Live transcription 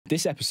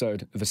This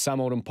episode of the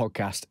Sam Oldham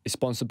podcast is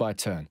sponsored by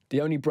Turn,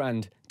 the only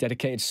brand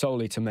dedicated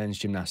solely to men's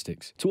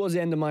gymnastics. Towards the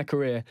end of my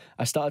career,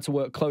 I started to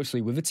work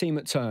closely with the team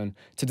at Turn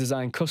to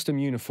design custom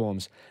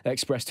uniforms that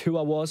expressed who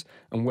I was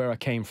and where I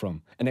came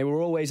from, and they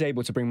were always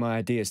able to bring my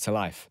ideas to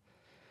life.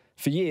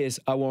 For years,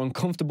 I wore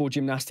uncomfortable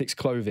gymnastics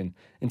clothing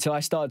until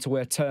I started to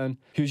wear Turn,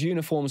 whose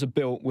uniforms are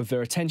built with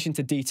their attention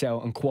to detail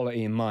and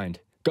quality in mind.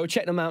 Go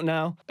check them out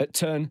now at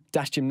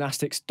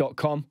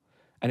turn-gymnastics.com.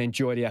 and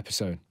enjoy the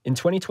episode. In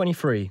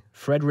 2023,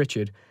 Fred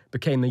Richard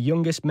became the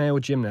youngest male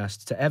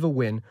gymnast to ever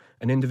win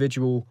an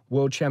individual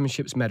World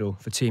Championships medal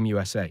for Team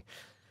USA.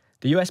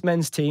 The US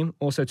men's team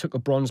also took a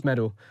bronze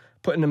medal,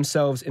 putting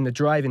themselves in the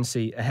driving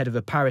seat ahead of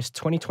the Paris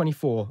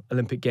 2024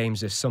 Olympic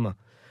Games this summer.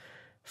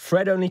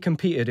 Fred only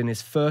competed in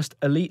his first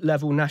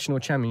elite-level national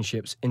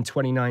championships in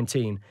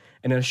 2019,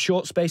 and in a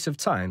short space of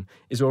time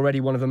is already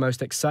one of the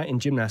most exciting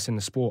gymnasts in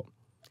the sport.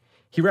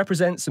 He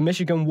represents the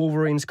Michigan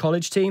Wolverines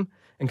college team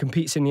and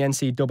competes in the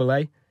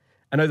NCAA.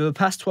 And over the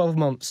past 12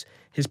 months,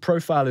 his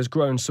profile has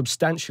grown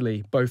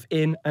substantially, both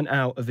in and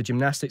out of the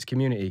gymnastics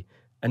community.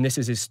 And this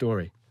is his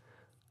story.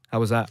 How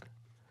was that?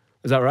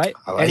 Was that right?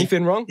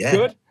 Anything wrong? Yeah.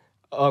 Good?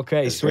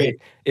 Okay, That's sweet.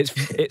 great.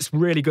 It's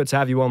really good to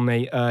have you on,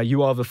 mate.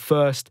 You are the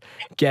first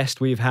guest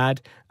we've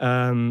had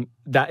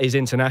that is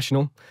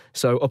international.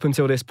 So up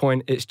until this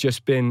point, it's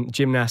just been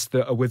gymnasts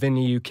that are within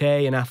the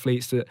UK and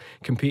athletes that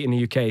compete in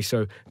the UK.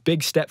 So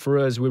big step for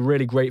us. We're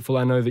really grateful.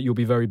 I know that you'll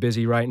be very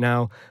busy right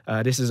now.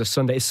 This is a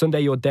Sunday. Is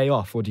Sunday your day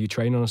off, or do you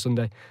train on a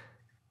Sunday?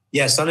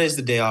 Yeah, Sunday is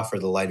the day off for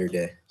the lighter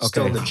day. Okay.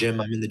 Still in the gym.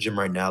 I'm in the gym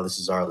right now. This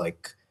is our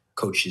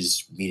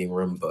coach's meeting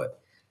room, but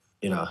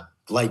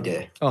light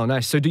day. Oh,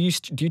 nice. So do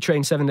you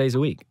train 7 days a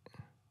week?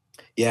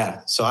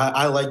 Yeah, so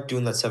I like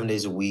doing that 7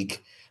 days a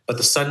week. But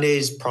the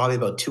Sundays, probably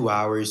about 2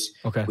 hours.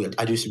 Okay.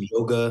 I do some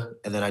yoga,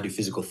 and then I do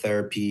physical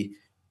therapy.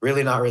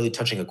 Really not really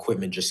touching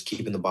equipment, just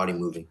keeping the body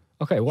moving.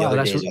 Okay, The wow, other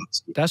days,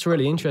 obviously. that's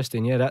really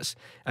interesting. Yeah,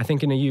 I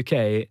think in the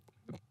UK,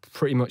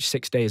 pretty much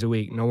 6 days a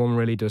week. No one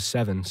really does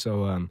 7.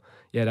 So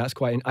yeah, that's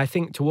I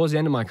think towards the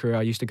end of my career,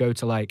 I used to go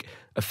to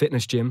a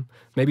fitness gym,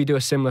 maybe do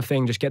a similar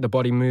thing, just get the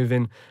body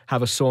moving,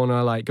 have a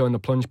sauna, go in the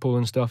plunge pool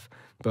and stuff.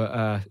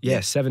 But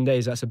yeah, 7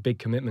 days, that's a big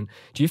commitment.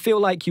 Do you feel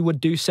like you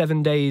would do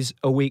 7 days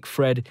a week,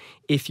 Fred,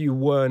 if you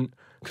weren't,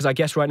 because I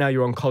guess right now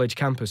you're on college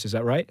campus, is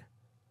that right?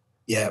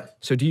 Yeah.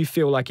 So do you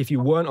feel like if you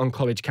weren't on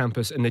college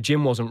campus and the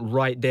gym wasn't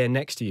right there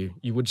next to you,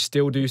 you would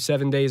still do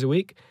 7 days a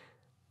week?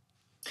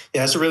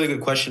 Yeah, that's a really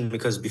good question,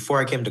 because before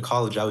I came to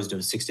college, I was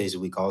doing 6 days a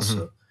week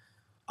also.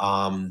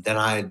 Then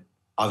I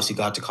obviously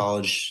got to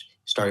college,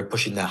 started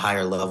pushing that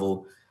higher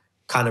level,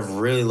 kind of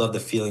really love the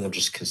feeling of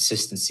just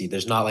consistency.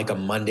 There's not a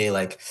Monday,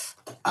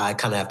 I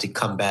kind of have to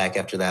come back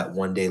after that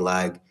 1 day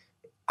lag.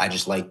 I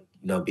just like,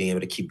 being able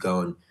to keep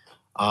going.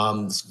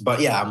 But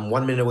yeah, I'm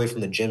 1 minute away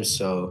from the gym,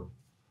 so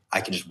I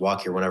can just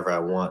walk here whenever I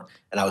want.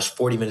 And I was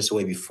 40 minutes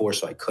away before,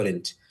 so I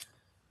couldn't.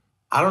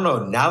 I don't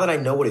know. Now that I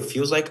know what it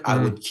feels like, I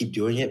would keep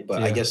doing it. But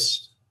Yeah. I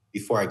guess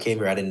before I came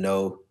here, I didn't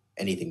know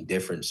anything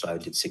different, so I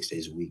did 6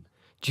 days a week.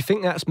 Do you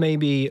think that's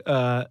maybe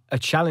a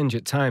challenge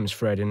at times,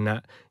 Fred, in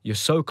that you're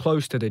so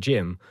close to the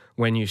gym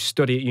when you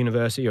study at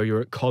university or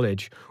you're at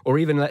college, or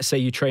even let's say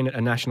you train at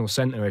a national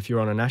centre if you're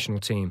on a national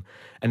team,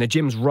 and the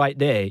gym's right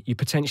there, you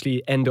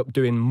potentially end up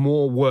doing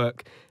more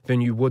work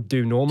than you would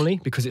do normally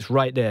because it's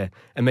right there.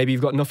 And maybe you've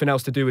got nothing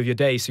else to do with your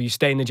day, so you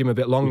stay in the gym a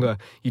bit longer,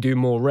 you do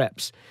more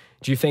reps.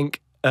 Do you think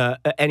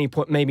at any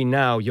point, maybe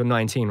now you're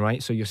 19,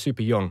 right? So you're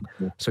super young,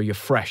 so you're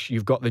fresh,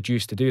 you've got the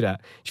juice to do that.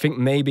 Do you think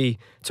maybe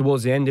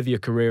towards the end of your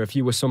career, if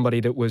you were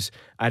somebody that was,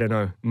 I don't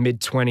know,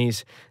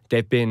 mid-20s,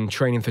 they've been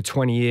training for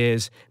 20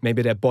 years,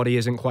 maybe their body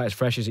isn't quite as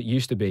fresh as it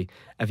used to be.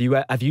 Have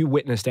you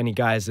witnessed any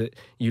guys that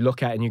you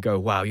look at and you go,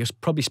 wow, you're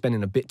probably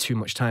spending a bit too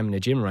much time in the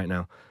gym right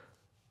now?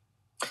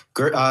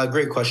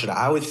 Great question.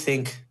 I would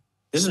think,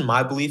 this is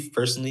my belief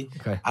personally,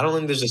 Okay. I don't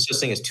think there's a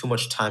such thing as too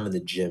much time in the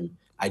gym.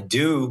 I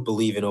do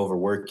believe in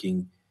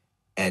overworking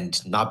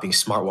and not being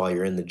smart while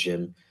you're in the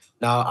gym.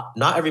 Now,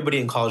 not everybody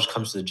in college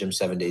comes to the gym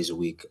 7 days a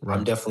week. Right.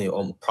 I'm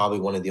definitely probably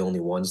one of the only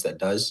ones that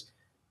does.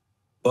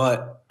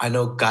 But I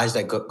know guys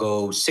that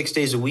go 6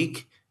 days a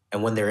week,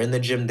 and when they're in the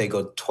gym, they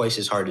go twice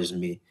as hard as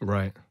me.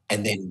 Right.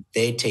 And then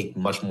they take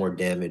much more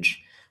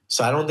damage.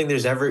 So I don't think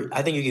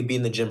I think you could be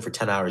in the gym for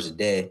 10 hours a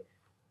day,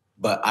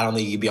 but I don't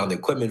think you could be on the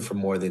equipment for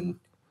more than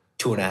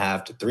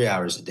 2.5 to 3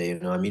 hours a day, you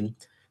know what I mean?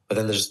 But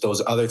then there's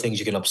those other things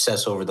you can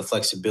obsess over, the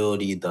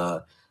flexibility,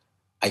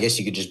 I guess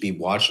you could just be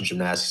watching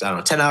gymnastics. I don't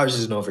know, 10 hours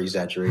is no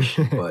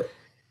over-exaggeration, but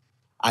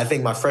I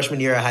think my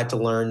freshman year, I had to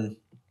learn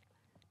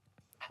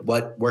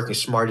what working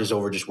smart is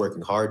over just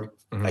working hard.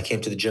 I came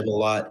to the gym a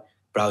lot,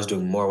 but I was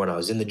doing more when I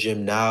was in the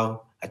gym.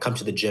 Now I come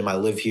to the gym, I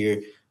live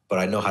here, but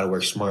I know how to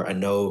work smart. I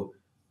know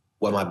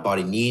what my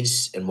body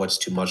needs and what's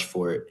too much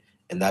for it.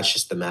 And that's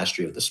just the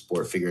mastery of the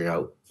sport, figuring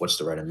out what's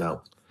the right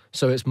amount.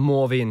 So it's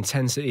more the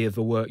intensity of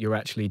the work you're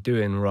actually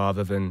doing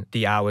rather than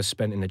the hours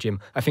spent in the gym.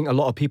 I think a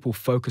lot of people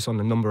focus on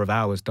the number of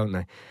hours, don't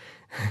they?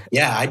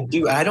 Yeah, I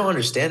do. I don't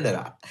understand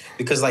that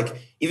because like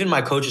even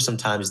my coaches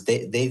sometimes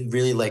they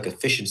really like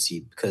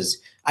efficiency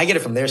because I get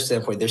it from their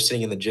standpoint. They're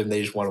sitting in the gym,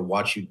 they just want to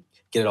watch you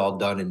get it all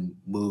done and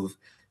move.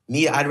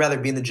 Me, I'd rather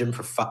be in the gym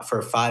for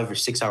a 5 or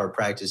 6 hour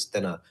practice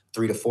than a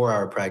 3 to 4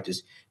 hour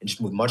practice and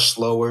just move much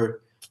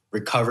slower,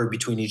 recover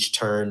between each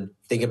turn,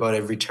 think about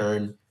every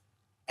turn,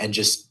 and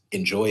just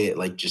enjoy it.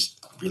 Like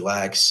just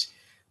relax.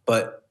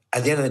 But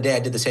at the end of the day, I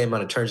did the same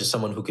amount of turns as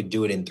someone who could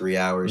do it in 3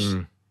 hours.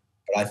 Mm.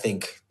 But I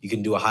think you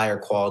can do a higher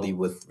quality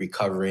with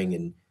recovering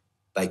and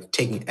like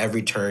taking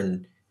every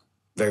turn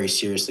very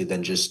seriously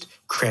than just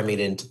cramming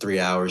it into 3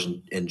 hours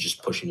and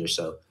just pushing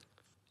yourself.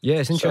 Yeah,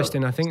 it's So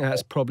interesting. I think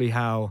that's probably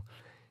how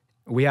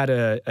we had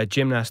a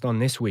gymnast on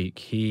this week.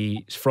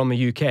 He's from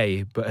the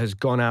UK, but has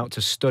gone out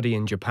to study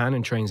in Japan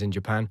and trains in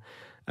Japan.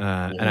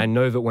 And I mhm,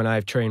 know that when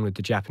I've trained with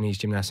the Japanese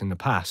gymnasts in the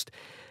past,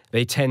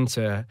 they tend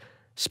to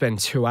spend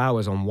 2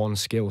 hours on one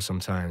skill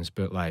sometimes,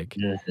 but like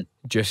mhm.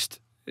 just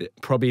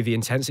probably the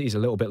intensity is a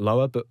little bit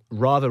lower, but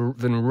rather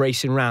than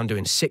racing around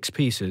doing 6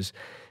 pieces,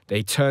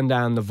 they turn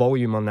down the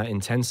volume on that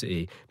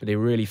intensity, but they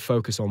really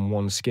focus on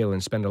one skill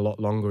and spend a lot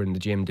longer in the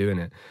gym doing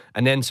it.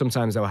 And then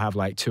sometimes they'll have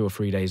like 2 or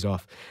 3 days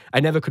off. I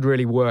never could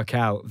really work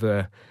out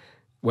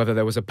whether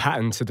there was a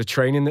pattern to the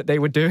training that they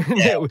were doing.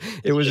 Yeah,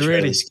 It it's was just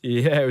really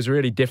really, yeah, it was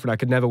really different. I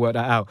could never work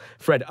that out.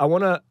 Fred, I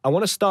wanna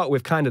start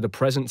with kind of the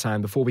present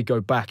time before we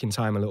go back in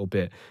time a little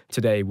bit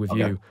today with okay.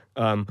 you.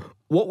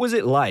 What was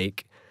it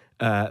like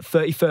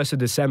 31st of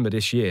December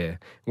this year,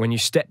 when you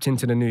stepped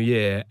into the new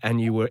year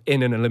and you were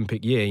in an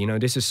Olympic year? You know,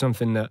 this is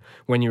something that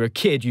when you're a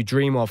kid, you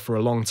dream of for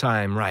a long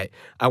time, right?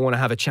 I want to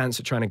have a chance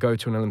at trying to go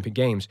to an Olympic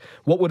Games.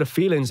 What were the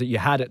feelings that you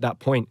had at that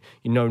point,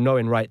 you know,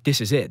 knowing, right, this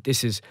is it,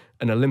 this is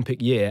an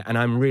Olympic year, and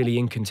I'm really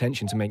in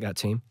contention to make that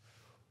team?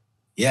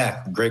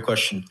 Yeah, great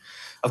question.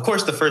 Of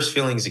course, the first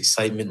feeling is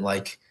excitement.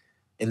 Like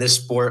in this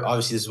sport,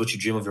 obviously, this is what you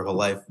dream of your whole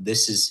life.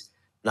 This is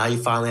now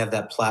you finally have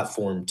that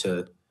platform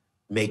to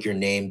make your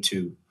name,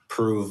 to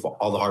prove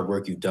all the hard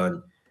work you've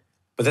done.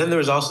 But then there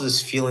was also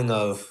this feeling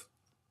of,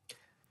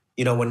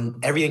 when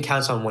everything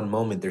counts on one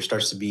moment, there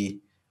starts to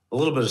be a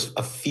little bit of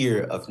a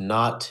fear of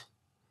not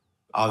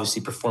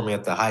obviously performing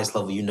at the highest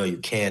level you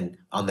can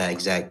on that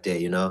exact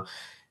day.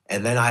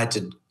 And then I had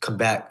to come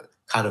back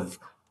kind of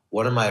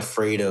what am I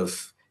afraid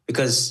of?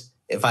 Because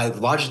if I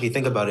logically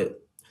think about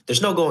it,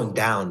 there's no going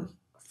down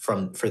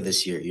for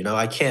this year.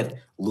 I can't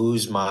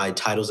lose my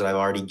titles that I've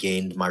already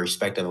gained, my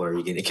respect I've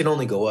already gained. It can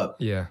only go up.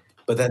 Yeah.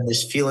 But then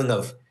this feeling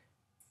of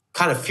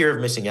kind of fear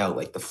of missing out,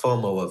 like the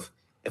FOMO of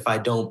if I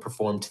don't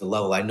perform to the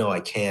level I know I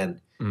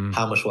can, Mm.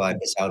 how much will I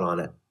miss out on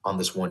it on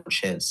this one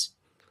chance?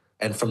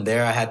 And from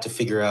there, I had to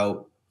figure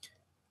out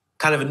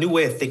kind of a new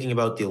way of thinking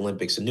about the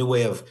Olympics, a new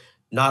way of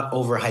not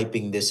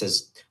overhyping this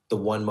as the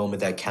one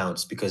moment that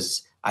counts.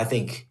 Because I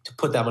think to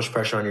put that much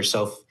pressure on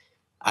yourself,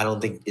 I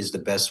don't think is the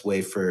best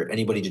way for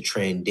anybody to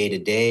train day to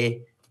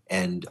day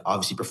and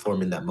obviously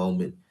perform in that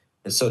moment.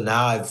 And so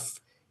now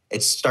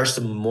it starts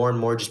to more and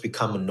more just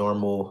become a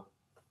normal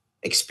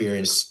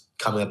experience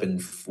coming up in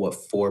what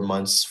 4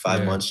 months, five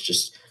Yeah. months,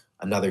 just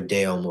another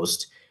day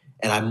almost.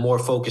 And I'm more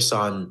focused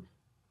on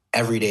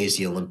every day is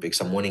the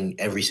Olympics. I'm winning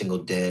every single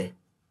day,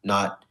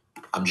 not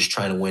I'm just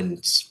trying to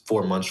win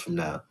 4 months from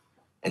now.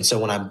 And so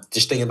when I'm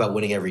just thinking about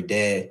winning every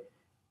day,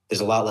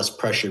 there's a lot less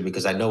pressure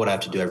because I know what I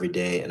have to do every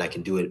day and I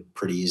can do it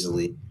pretty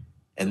easily.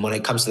 And when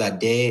it comes to that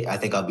day, I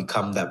think I'll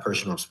become that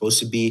person I'm supposed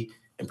to be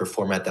and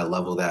perform at that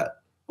level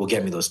that will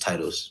get me those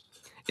titles.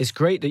 It's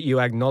great that you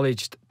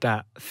acknowledged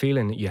that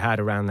feeling that you had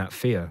around that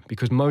fear,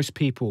 because most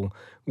people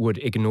would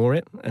ignore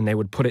it and they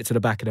would put it to the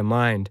back of their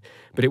mind,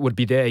 but it would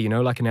be there, you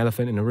know, like an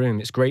elephant in the room.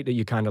 It's great that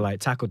you kind of like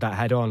tackled that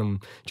head on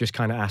and just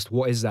kind of asked,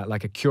 what is that?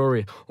 Like a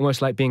curious,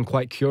 almost like being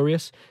quite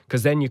curious,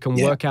 because then you can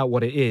Yeah. work out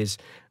what it is,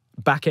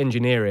 back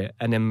engineer it,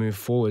 and then move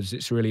forwards.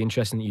 It's really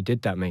interesting that you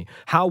did that, mate.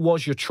 How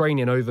was your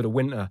training over the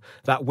winter,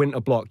 that winter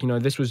block? You know,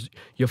 this was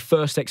your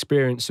first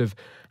experience of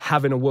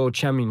having a world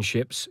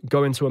championships,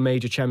 going to a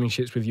major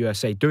championships with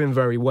USA, doing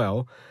very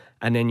well,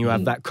 and then you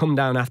have Mhm. that come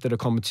down after the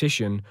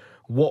competition.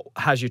 What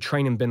has your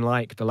training been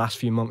like the last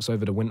few months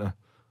over the winter?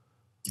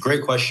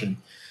 Great question.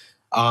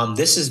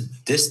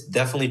 This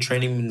definitely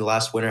training in the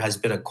last winter has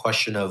been a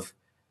question of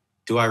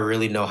do I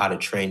really know how to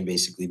train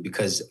basically?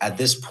 Because at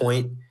this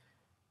point,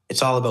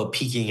 it's all about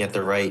peaking at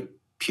the right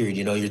period.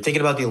 You're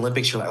thinking about the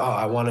Olympics, you're like, oh,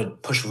 I want to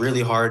push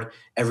really hard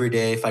every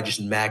day. If I just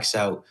max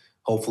out,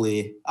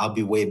 hopefully I'll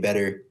be way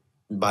better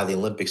by the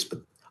Olympics. But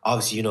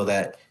obviously, you know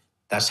that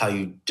that's how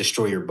you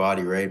destroy your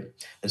body, right?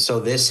 And so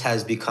this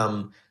has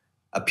become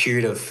a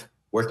period of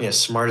working as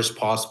smart as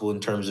possible in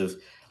terms of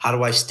how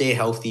do I stay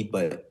healthy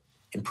but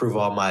improve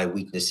all my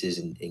weaknesses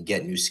and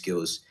get new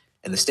skills.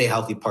 And the stay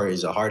healthy part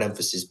is a hard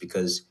emphasis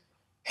because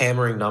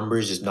hammering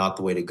numbers is not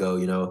the way to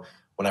go.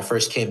 When I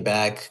first came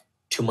back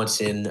 2 months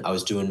in, I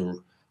was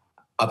doing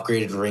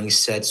upgraded ring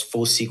sets,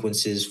 full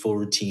sequences, full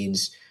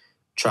routines,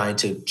 trying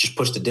to just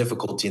push the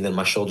difficulty. And then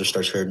my shoulder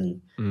starts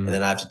hurting. And Mm.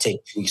 then I have to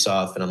take 2 weeks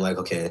off. And I'm like,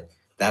 okay,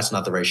 that's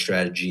not the right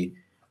strategy.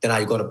 Then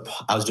I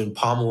was doing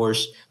pommel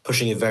horse,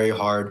 pushing it very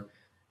hard.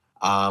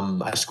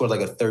 I scored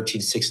like a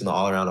 13.6 in the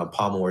all-around on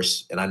Pommel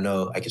Horse, and I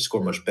know I could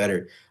score much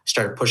better. I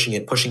started pushing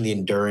the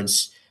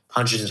endurance,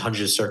 hundreds and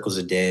hundreds of circles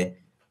a day.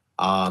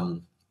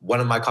 One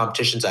of my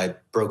competitions, I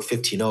broke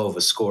 15.0 of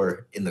a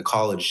score in the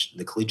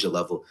collegiate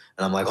level.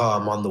 And I'm like, oh,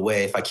 I'm on the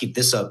way. If I keep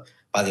this up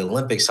by the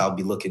Olympics, I'll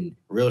be looking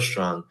real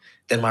strong.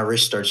 Then my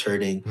wrist starts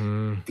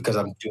hurting because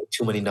I'm doing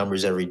too many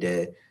numbers every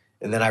day.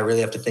 And then I really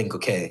have to think,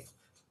 okay,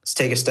 let's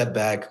take a step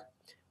back.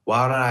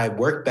 Why don't I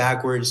work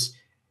backwards,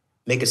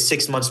 make a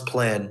 6 months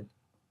plan,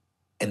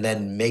 and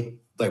then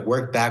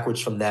work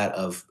backwards from that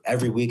of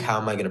every week, how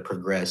am I going to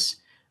progress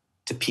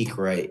to peak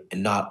right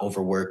and not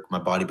overwork my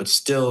body, but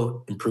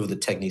still improve the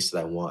techniques that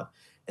I want.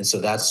 And so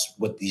that's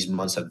what these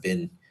months have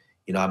been.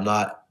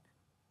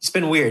 It's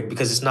been weird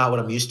because it's not what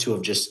I'm used to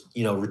of just,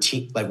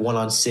 routine, like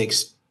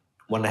 1-on-6,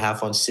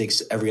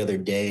 1.5-on-6 every other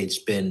day. It's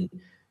been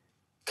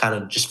kind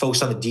of just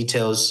focused on the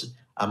details.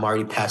 I'm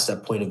already past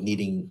that point of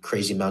needing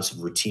crazy amounts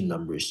of routine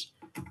numbers.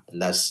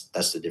 And that's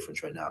the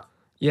difference right now.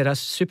 Yeah,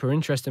 that's super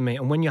interesting, mate.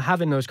 And when you're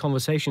having those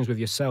conversations with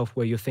yourself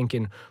where you're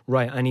thinking,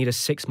 right, I need a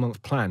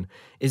 6-month plan,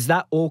 is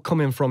that all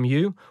coming from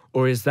you,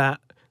 or is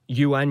that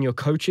you and your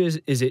coaches?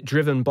 Is it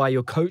driven by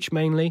your coach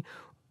mainly?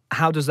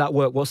 How does that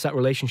work? What's that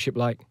relationship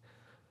like?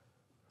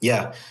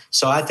 Yeah.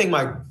 So I think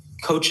my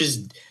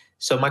coaches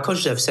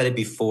have said it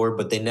before,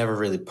 but they never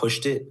really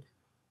pushed it.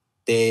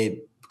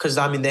 Because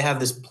they have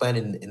this plan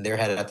in their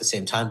head at the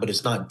same time, but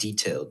it's not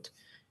detailed.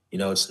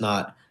 It's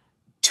not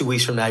 2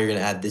 weeks from now, you're going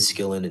to add this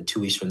skill in, and 2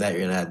 weeks from that,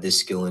 you're going to add this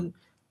skill in.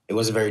 It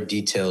wasn't very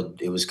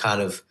detailed. It was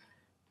kind of,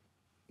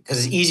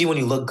 because it's easy when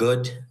you look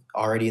good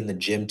already in the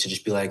gym to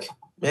just be like,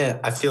 man,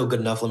 I feel good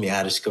enough. Let me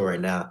add a skill right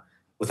now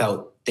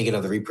without thinking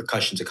of the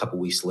repercussions a couple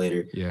weeks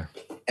later. Yeah.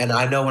 And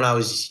I know when I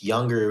was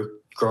younger,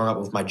 growing up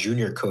with my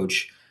junior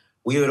coach,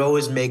 we would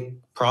always make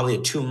probably a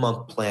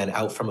 2-month plan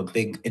out from a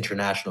big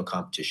international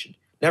competition.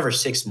 Never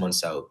 6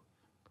 months out,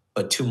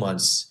 but 2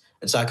 months.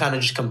 And so I kind of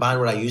just combined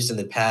what I used in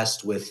the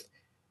past with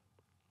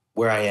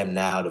where I am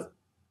now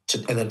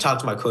and then talk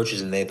to my coaches,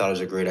 and they thought it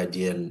was a great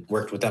idea and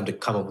worked with them to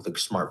come up with a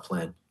smart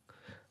plan.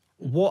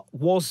 What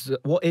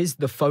is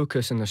the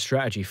focus and the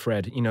strategy,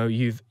 Fred?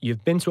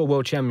 You've been to a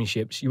World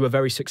Championships. You were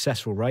very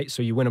successful, right?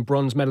 So you win a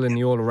bronze medal in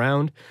the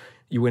all-around.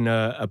 You win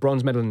a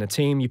bronze medal in the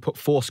team. You put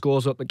 4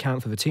 scores up that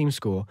count for the team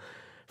score.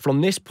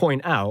 From this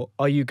point out,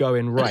 are you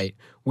going, right,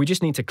 we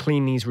just need to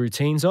clean these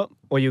routines up?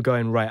 Or are you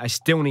going, right, I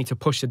still need to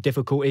push the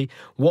difficulty?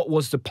 What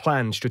was the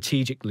plan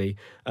strategically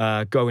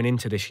going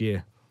into this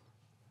year?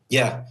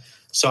 Yeah.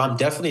 So I'm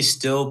definitely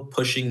still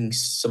pushing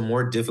some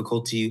more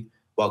difficulty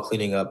while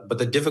cleaning up. But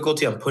the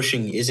difficulty I'm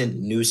pushing isn't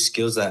new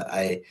skills that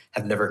I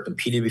have never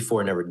competed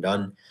before, never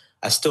done.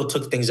 I still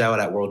took things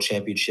out at World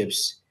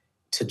Championships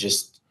to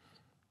just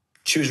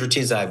choose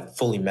routines that I've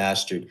fully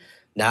mastered.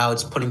 Now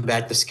it's putting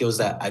back the skills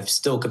that I've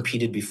still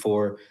competed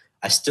before.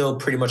 I still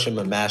pretty much am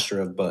a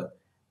master of, but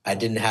I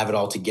didn't have it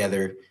all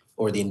together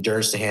or the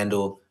endurance to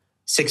handle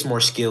 6 more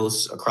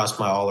skills across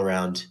my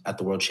all-around at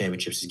the World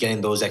Championships. Is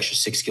getting those extra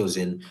 6 skills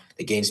in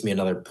that gains me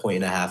another 1.5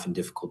 points in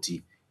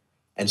difficulty.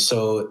 And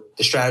so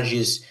the strategy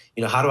is,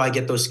 how do I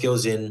get those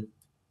skills in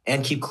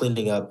and keep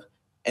cleaning up?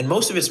 And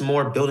most of it's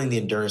more building the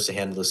endurance to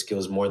handle the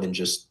skills more than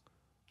just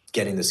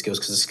getting the skills,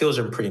 because the skills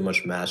are pretty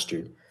much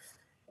mastered.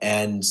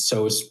 And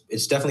so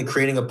it's definitely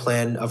creating a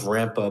plan of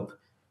ramp up.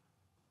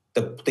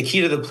 The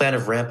key to the plan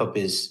of ramp up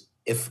is,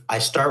 if I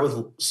start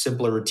with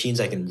simpler routines,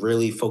 I can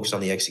really focus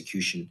on the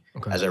execution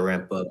as I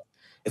ramp up.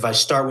 If I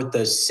start with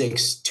the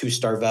 6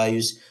 2-star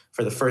values,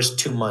 for the first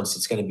 2 months,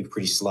 it's going to be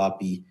pretty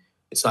sloppy.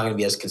 It's not going to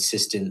be as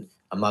consistent.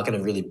 I'm not going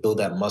to really build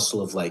that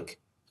muscle of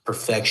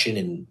perfection.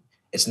 And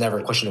it's never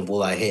a question of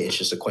will I hit. It's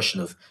just a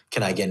question of,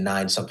 can I get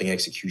 9 something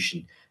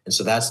execution? And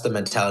so that's the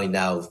mentality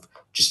now of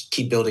just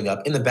keep building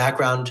up in the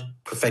background,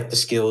 perfect the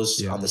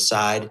skills on the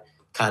side,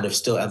 kind of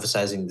still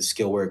emphasizing the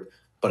skill work,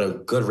 but a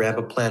good ramp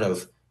up plan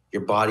of,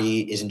 your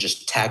body isn't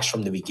just taxed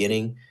from the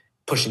beginning,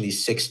 pushing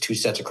these 6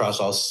 2-sets across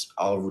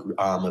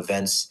all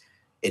events.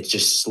 It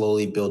just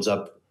slowly builds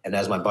up. And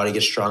as my body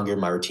gets stronger,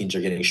 my routines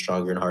are getting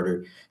stronger and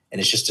harder.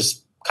 And it's just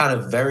this kind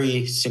of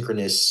very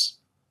synchronous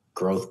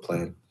growth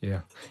plan.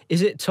 Yeah.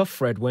 Is it tough,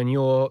 Fred, when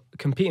you're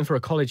competing for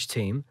a college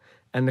team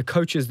and the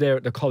coaches there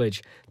at the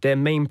college, their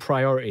main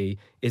priority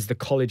is the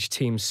college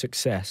team's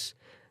success?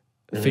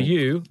 For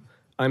you,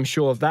 I'm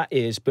sure that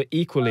is, but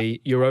equally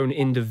your own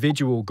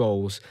individual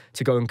goals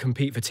to go and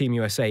compete for Team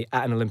USA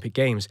at an Olympic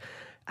Games.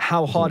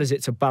 How hard is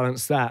it to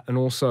balance that? And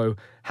also,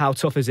 how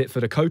tough is it for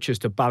the coaches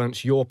to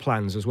balance your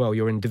plans as well,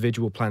 your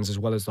individual plans as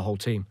well as the whole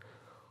team?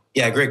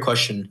 Yeah, great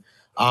question.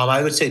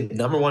 I would say,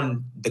 number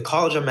one, the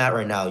college I'm at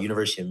right now,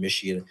 University of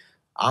Michigan,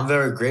 I'm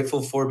very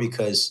grateful for,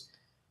 because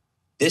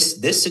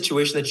this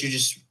situation that you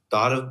just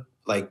brought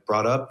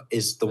up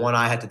is the one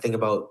I had to think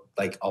about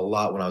a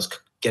lot when I was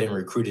getting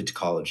recruited to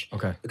college.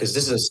 Okay. Because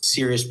this is a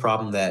serious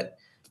problem that,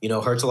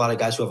 hurts a lot of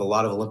guys who have a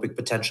lot of Olympic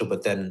potential,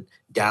 but then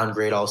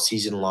downgrade all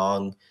season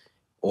long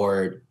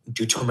or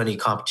do too many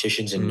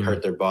competitions and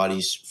hurt their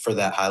bodies for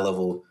that high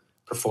level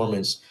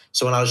performance.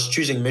 So when I was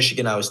choosing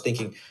Michigan, I was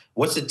thinking,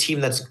 what's a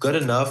team that's good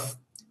enough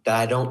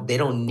that they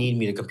don't need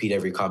me to compete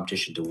every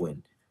competition to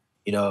win.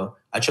 You know,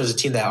 I chose a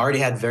team that already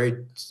had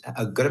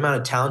a good amount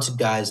of talented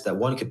guys that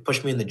one could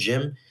push me in the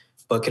gym,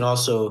 but can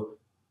also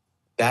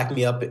back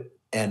me up,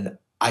 and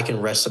I can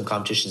rest some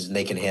competitions and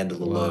they can handle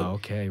the load. Wow,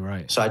 okay,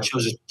 right. So I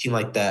chose a team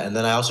like that. And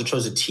then I also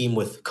chose a team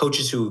with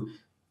coaches who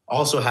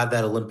also have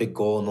that Olympic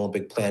goal and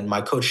Olympic plan.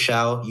 My coach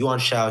Yuan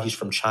Shao, he's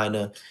from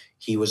China.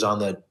 He was on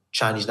the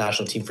Chinese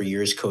national team for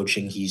years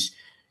coaching. He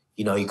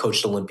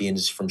coached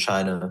Olympians from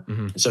China.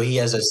 And so he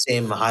has that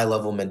same high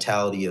level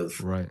mentality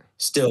of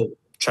still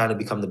trying to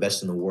become the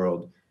best in the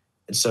world.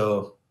 And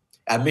so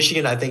at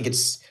Michigan, I think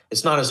it's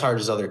not as hard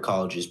as other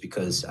colleges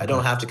because I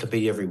don't have to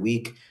compete every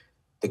week.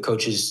 The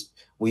coaches,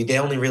 they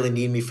only really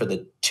need me for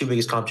the two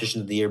biggest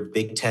competitions of the year,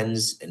 Big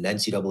Tens and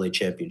NCAA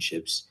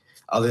championships.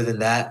 Other than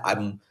that,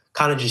 I'm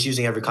kind of just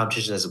using every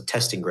competition as a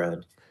testing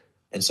ground.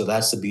 And so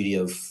that's the beauty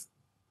of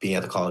being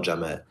at the college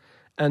I'm at.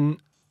 And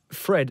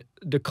Fred,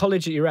 the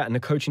college that you're at and the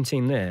coaching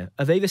team there,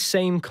 are they the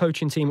same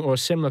coaching team or a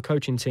similar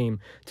coaching team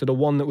to the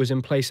one that was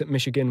in place at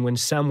Michigan when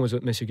Sam was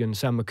at Michigan,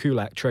 Sam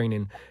McCulloch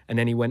training, and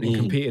then he went and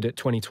competed at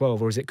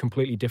 2012, or is it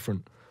completely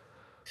different?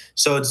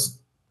 So it's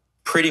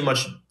pretty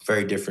much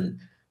very different.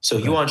 So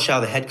Yuan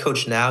Shao, the head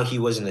coach now, he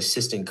was an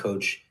assistant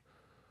coach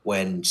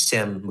when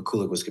Sam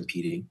McCulloch was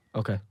competing.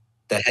 Okay.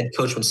 The head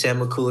coach when Sam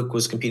McCulloch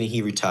was competing,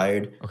 he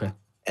retired. Okay.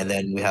 And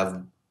then we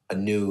have a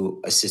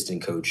new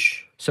assistant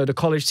coach. So the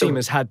college team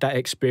has had that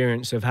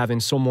experience of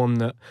having someone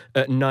that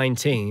at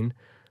 19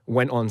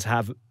 went on to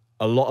have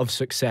a lot of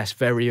success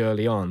very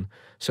early on.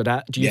 So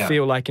do you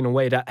feel like in a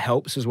way that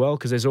helps as well?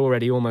 Because there's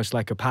already almost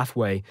like a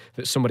pathway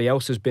that somebody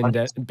else has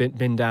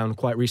been down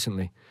quite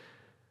recently.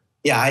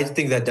 Yeah, I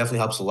think that definitely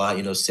helps a lot.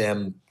 You know,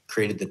 Sam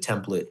created the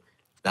template.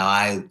 Now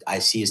I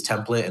see his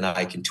template and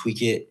I can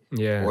tweak it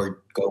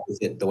or go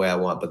with it the way I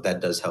want, but that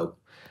does help.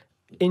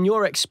 In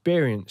your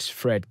experience,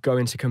 Fred,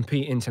 going to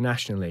compete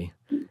internationally,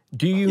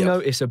 do you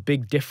notice a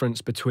big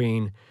difference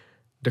between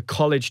the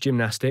college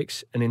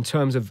gymnastics and in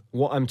terms of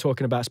what I'm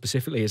talking about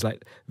specifically is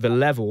like the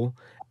level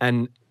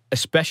and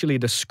especially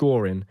the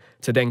scoring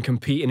to then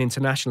competing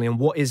internationally? And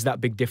what is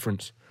that big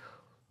difference,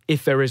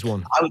 if there is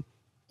one?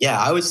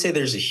 I would say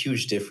there's a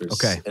huge difference.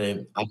 Okay.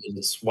 And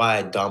it's why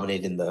I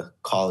dominate in the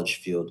college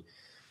field.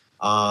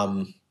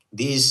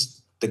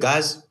 The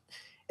guys,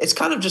 it's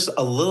kind of just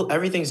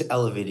everything's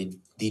elevated.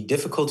 The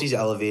difficulty is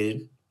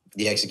elevated.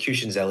 The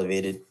execution is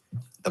elevated.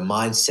 The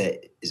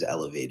mindset is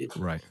elevated.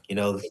 Right. You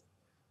know,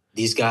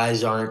 these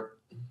guys aren't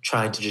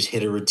trying to just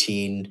hit a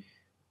routine.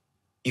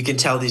 You can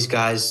tell these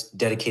guys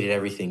dedicated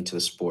everything to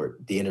the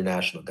sport, the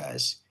international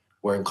guys.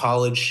 Where in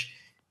college,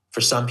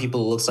 for some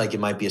people, it looks like it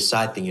might be a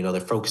side thing. You know,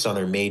 they're focused on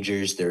their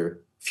majors, their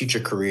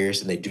future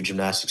careers, and they do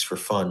gymnastics for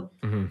fun.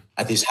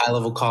 At these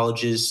high-level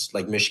colleges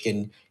like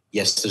Michigan,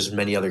 yes, there's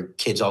many other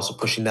kids also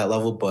pushing that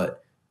level,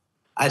 but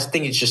I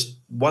think it's just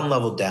one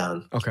level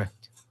down. Okay.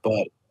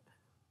 But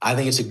I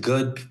think it's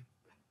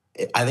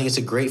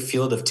a great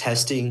field of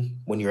testing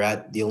when you're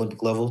at the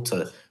Olympic level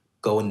to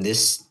go in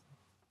this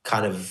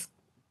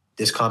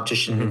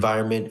competition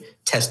environment,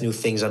 test new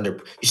things you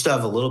still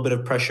have a little bit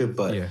of pressure,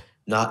 but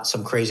not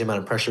some crazy amount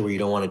of pressure where you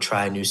don't want to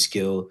try a new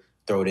skill,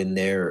 throw it in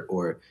there,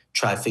 or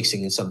try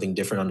fixing something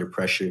different under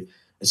pressure.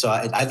 And so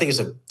I think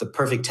it's the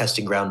perfect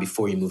testing ground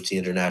before you move to the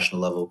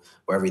international level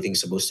where everything's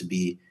supposed to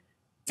be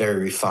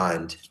very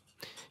refined.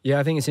 Yeah,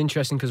 I think it's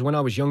interesting because when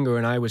I was younger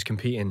and I was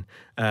competing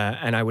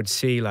and I would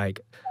see like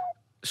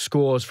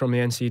scores from the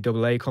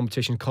NCAA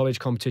competition, college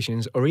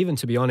competitions, or even,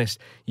 to be honest,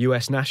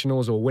 US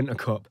Nationals or Winter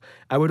Cup,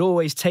 I would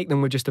always take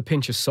them with just a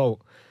pinch of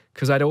salt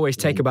because I'd always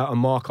take about a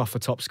mark off a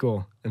top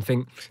score and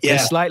think they're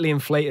slightly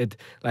inflated.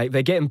 Like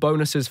they're getting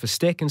bonuses for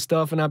stick and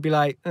stuff. And I'd be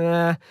like,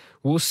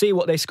 we'll see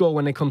what they score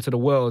when they come to the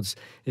Worlds.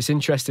 It's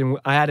interesting.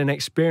 I had an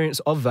experience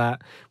of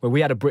that where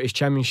we had a British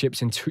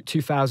Championships in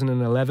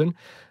 2011.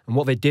 And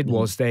what they did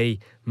was they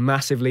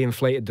massively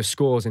inflated the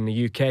scores in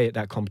the UK at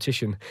that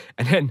competition.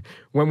 And then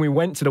when we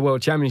went to the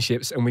World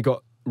Championships and we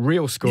got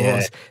real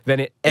scores,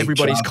 then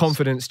everybody's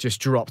confidence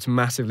just dropped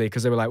massively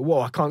because they were like,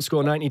 whoa, I can't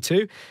score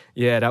 92.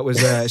 Yeah, that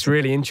was, it's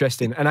really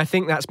interesting. And I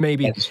think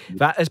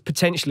that has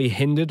potentially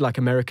hindered like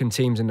American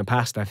teams in the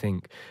past, I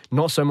think.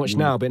 Not so much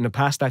now, but in the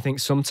past, I think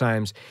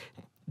sometimes,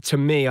 to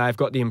me, I've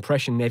got the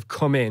impression they've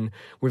come in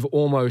with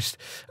almost,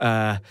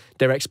 their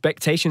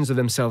expectations of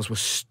themselves were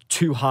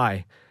too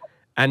high.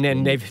 And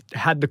then they've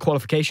had the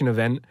qualification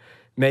event,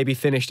 maybe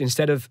finished,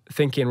 instead of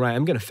thinking, right,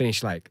 I'm going to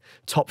finish like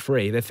top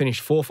 3, they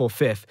finished 4th or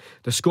 5th.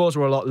 The scores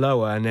were a lot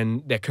lower and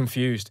then they're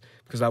confused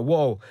because like,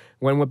 whoa,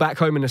 when we're back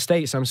home in the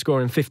States, I'm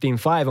scoring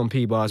 15.5 on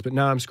P-bars, but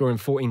now I'm scoring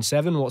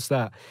 14.7. What's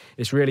that?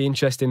 It's really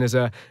interesting as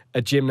a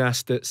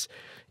gymnast that's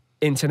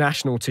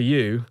international to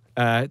you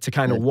to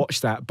kind of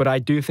watch that. But I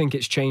do think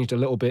it's changed a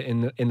little bit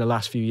in the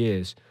last few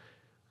years.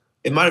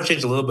 It might have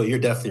changed a little bit. You're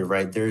definitely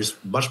right. There's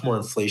much more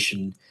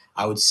inflation,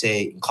 I would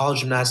say, in college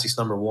gymnastics,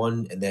 number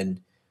one, and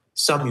then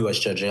some U.S.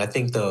 judging. I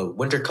think the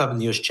Winter Cup and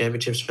the U.S.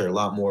 Championships are a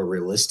lot more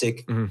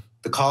realistic.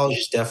 The college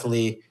is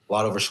definitely a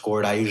lot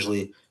overscored. I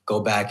usually go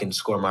back and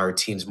score my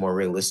routines more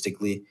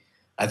realistically.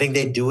 I think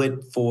they do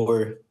it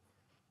for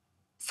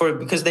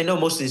because they know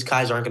most of these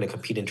guys aren't going to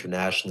compete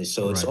internationally.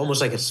 So it's Right.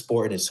 almost like a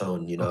sport in its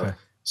own, you know. Okay.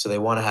 So they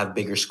want to have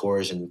bigger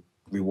scores and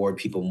reward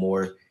people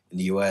more in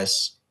the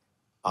US.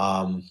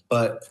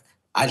 But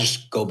I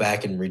just go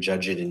back and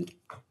rejudge it and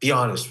be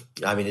honest.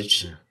 I mean,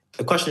 it's Yeah.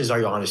 the question is, are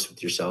you honest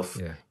with yourself?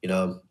 Yeah. You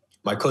know,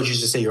 my coach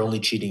used to say you're only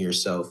cheating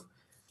yourself.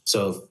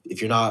 So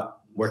if you're not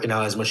working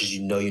out as much as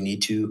you know you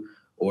need to,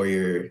 or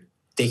you're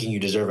thinking you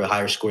deserve a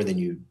higher score than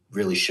you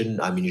really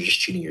shouldn't, I mean, you're just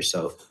cheating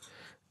yourself.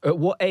 At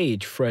what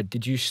age, Fred,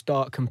 did you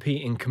start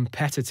competing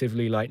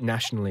competitively, like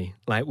nationally?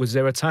 Like, was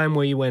there a time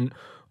where you went,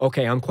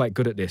 okay, I'm quite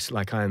good at this.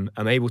 Like, I'm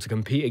able to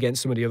compete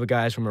against some of the other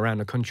guys from around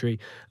the country.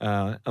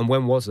 And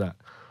when was that?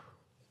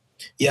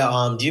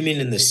 Yeah. Do you mean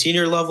in the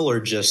senior level or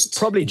just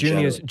Probably in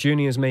general?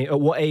 juniors, mate.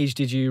 At what age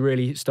did you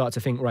really start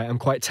to think, right, I'm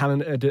quite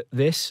talented at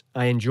this,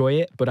 I enjoy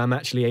it, but I'm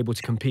actually able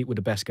to compete with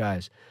the best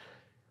guys?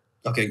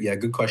 Okay, yeah,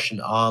 good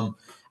question.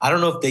 I don't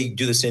know if they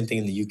do the same thing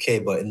in the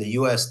UK, but in the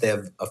US they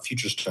have a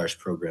Future Stars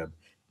program.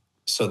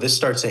 So this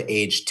starts at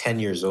age 10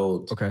 years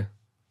old. Okay.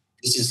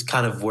 This is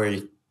kind of where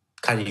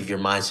kind of your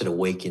mindset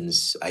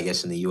awakens, I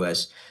guess, in the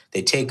US.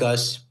 They take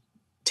us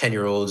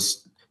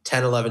 10-year-olds,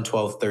 10, 11,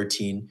 12,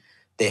 13.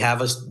 They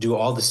have us do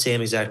all the same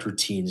exact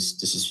routines.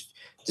 This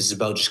is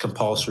about just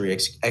compulsory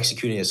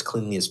executing as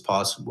cleanly as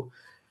possible.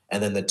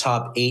 And then the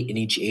top 8 in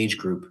each age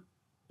group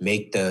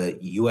make the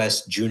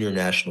US junior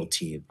national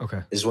team.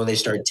 Okay. This is when they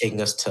start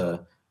taking us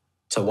to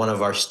one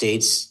of our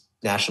states'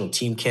 national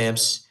team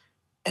camps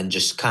and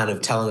just kind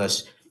of telling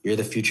us, you're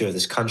the future of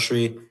this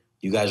country.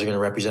 You guys are going to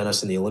represent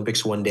us in the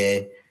Olympics one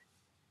day.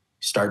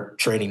 Start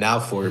training now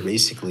for it,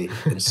 basically.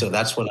 And so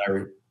that's when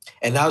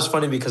and that was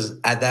funny because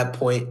at that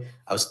point,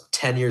 I was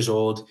 10 years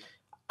old.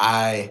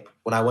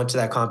 When I went to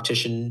that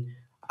competition,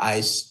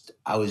 I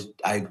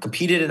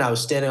competed and I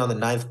was standing on the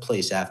 9th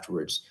place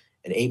afterwards.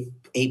 And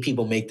eight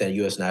people make that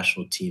U.S.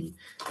 national team.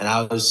 And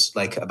I was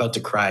like about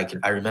to cry.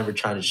 I remember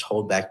trying to just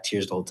hold back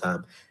tears the whole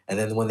time. And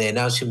then when they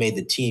announced who made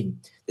the team,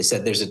 they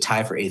said there's a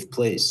tie for 8th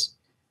place.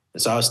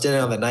 And so I was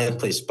standing on the 9th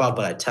place spot,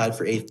 but I tied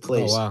for 8th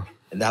place. Oh, wow.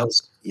 And that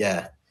was,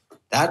 yeah,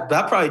 that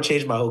probably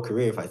changed my whole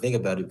career if I think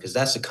about it, because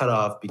that's the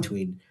cutoff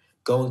between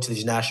going to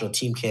these national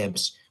team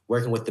camps,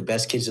 working with the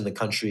best kids in the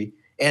country,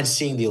 and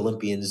seeing the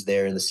Olympians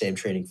there in the same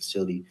training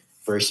facility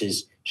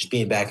versus just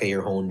being back at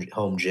your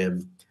home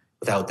gym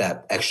without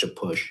that extra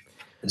push.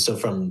 And so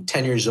from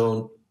 10 years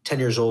old,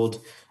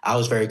 I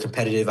was very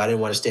competitive. I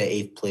didn't want to stay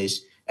at 8th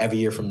place. Every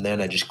year from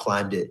then, I just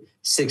climbed it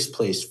 6th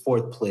place,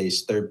 4th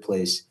place, 3rd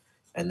place,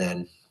 and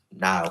then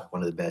now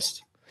one of the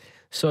best.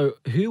 So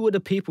who were the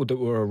people that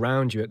were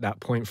around you at that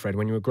point, Fred,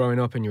 when you were growing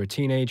up and you were a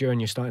teenager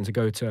and you're starting to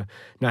go to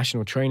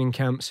national training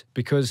camps?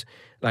 Because,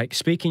 like,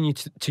 speaking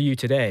to you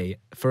today,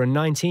 for a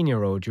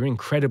 19-year-old, you're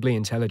incredibly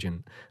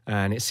intelligent.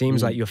 And it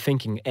seems like you're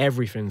thinking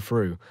everything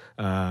through,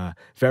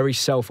 very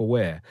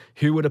self-aware.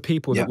 Who were the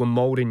people that were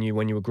molding you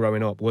when you were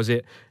growing up? Was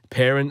it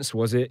parents?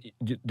 Was it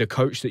the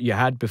coach that you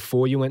had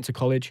before you went to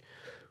college?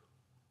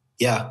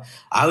 Yeah,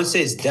 I would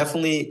say it's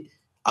definitely,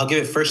 I'll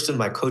give it first to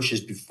my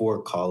coaches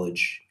before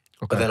college.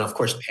 Okay. But then, of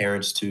course,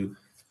 parents too.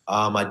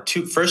 My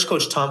first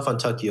coach, Tom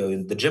Fontecchio,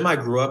 in the gym I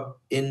grew up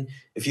in.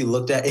 If you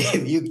looked at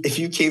if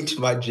you came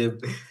to my gym,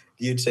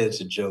 you'd say it's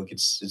a joke.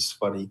 It's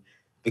funny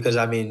because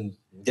I mean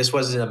this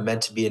wasn't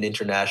meant to be an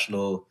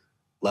international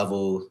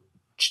level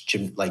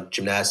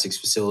gymnastics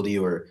facility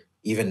or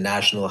even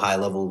national high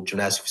level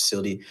gymnastics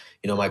facility.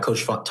 You know, my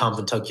coach Tom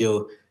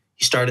Fontecchio,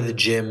 he started the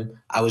gym.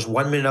 I was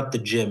 1 minute up the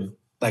gym,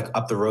 like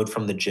up the road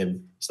from the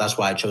gym, so that's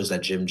why I chose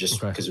that gym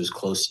just because it was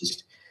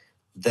closest.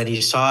 Then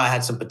he saw I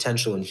had some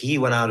potential and he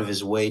went out of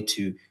his way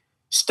to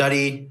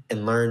study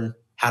and learn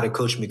how to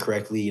coach me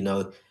correctly. You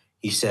know,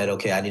 he said,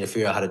 okay, I need to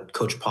figure out how to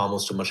coach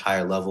pommels to a much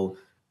higher level.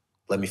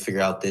 Let me figure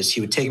out this. He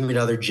would take me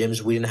to other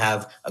gyms. We didn't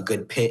have a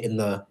good pit in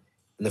the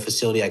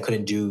facility. I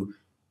couldn't do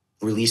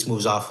learn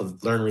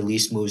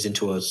release moves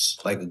into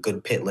a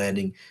good pit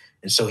landing.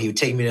 And so he would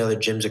take me to other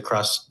gyms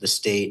across the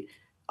state,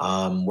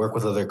 work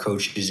with other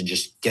coaches and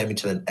just get me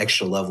to the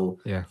extra level.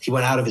 Yeah. He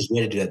went out of his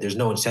way to do that. There's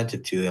no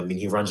incentive to. I mean,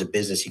 he runs a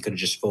business. He could have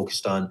just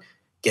focused on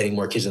getting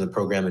more kids in the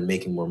program and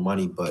making more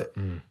money, but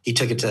he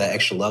took it to that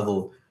extra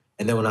level.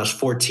 And then when I was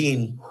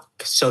 14,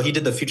 so he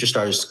did the Future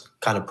Stars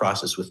kind of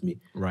process with me.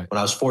 Right. When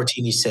I was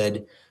 14, he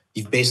said,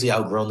 you've basically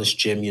outgrown this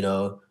gym, you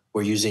know,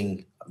 we're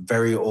using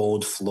very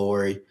old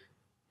floor,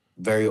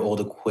 very old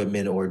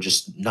equipment, or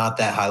just not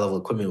that high level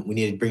equipment. We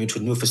need to bring you to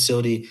a new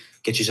facility,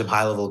 get you some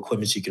high level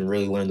equipment so you can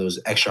really learn those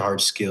extra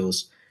hard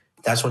skills.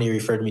 That's when he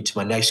referred me to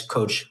my next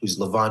coach, who's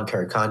Levan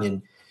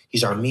Karakanyan.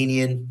 He's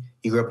Armenian.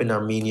 He grew up in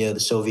Armenia, the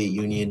Soviet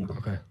Union,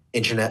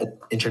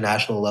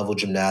 international level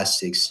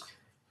gymnastics.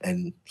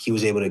 And he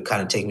was able to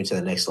kind of take me to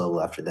the next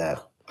level after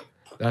that.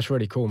 That's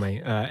really cool,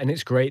 mate. And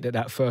it's great that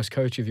that first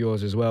coach of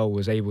yours as well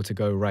was able to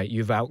go, right,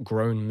 you've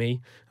outgrown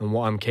me and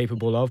what I'm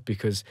capable of,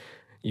 because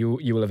you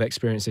will have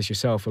experienced this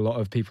yourself. A lot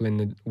of people in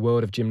the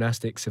world of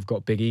gymnastics have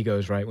got big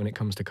egos, right, when it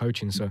comes to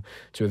coaching. So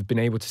to have been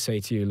able to say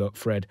to you, look,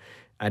 Fred,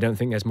 I don't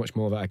think there's much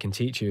more that I can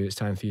teach you. It's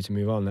time for you to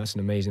move on. That's an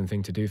amazing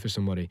thing to do for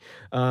somebody.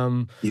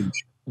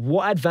 Huge.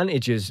 What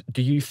advantages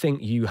do you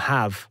think you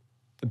have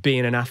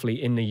being an athlete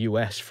in the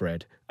US,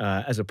 Fred,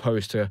 as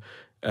opposed to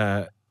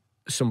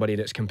somebody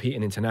that's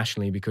competing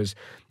internationally? Because,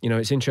 you know,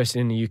 it's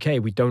interesting, in the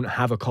UK, we don't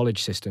have a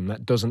college system.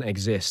 That doesn't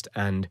exist.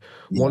 And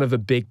one of the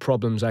big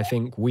problems I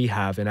think we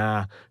have in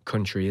our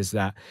country is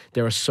that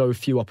there are so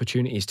few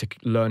opportunities to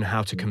learn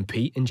how to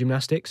compete in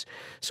gymnastics.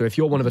 So if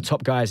you're one of the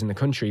top guys in the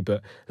country,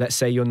 but let's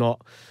say you're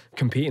not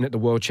competing at the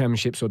World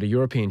Championships or the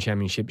European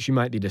Championships, you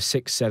might be the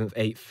 6th, 7th,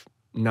 8th,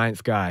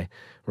 9th guy,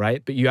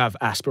 right? But you have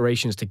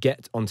aspirations to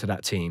get onto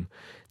that team.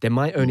 There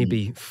might only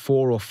be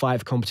 4 or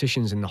 5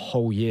 competitions in the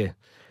whole year.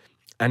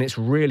 And it's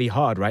really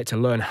hard, right, to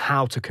learn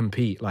how to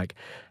compete. Like,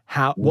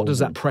 what does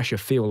that pressure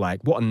feel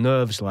like? What are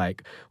nerves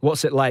like?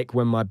 What's it like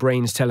when my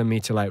brain's telling me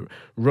to, like,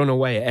 run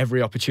away at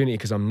every opportunity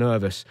because I'm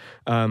nervous?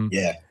 Do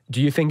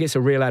you think it's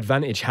a real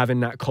advantage having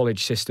that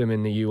college system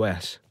in the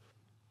US?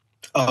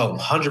 Oh,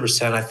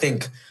 100%. I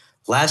think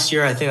last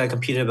year, I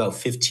competed about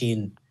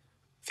 15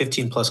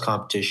 plus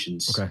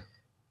competitions. Okay.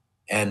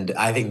 And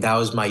I think that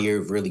was my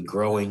year of really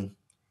growing,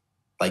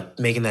 like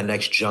making that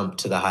next jump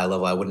to the high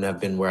level. I wouldn't have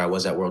been where I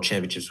was at World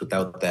Championships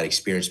without that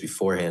experience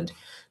beforehand.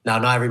 Now,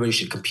 not everybody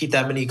should compete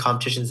that many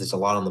competitions. It's a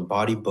lot on the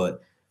body,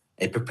 but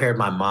it prepared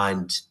my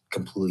mind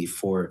completely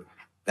for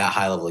that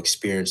high level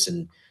experience.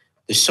 And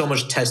there's so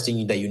much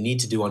testing that you need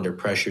to do under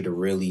pressure to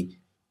really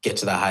get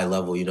to that high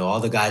level. You know,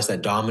 all the guys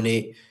that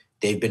dominate,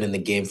 they've been in the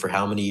game for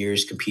how many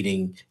years,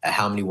 competing at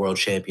how many World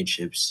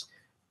Championships.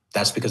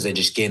 That's because they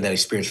just gained that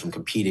experience from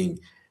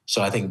competing.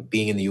 So I think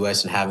being in the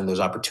US and having those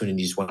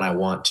opportunities when I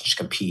want to just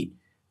compete,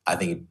 I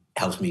think it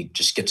helps me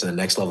just get to the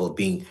next level of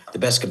being the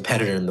best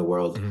competitor in the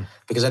world.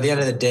 Because at the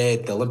end of the day,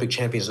 the Olympic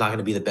champion is not going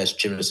to be the best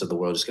gymnast of the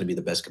world. It's going to be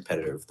the best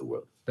competitor of the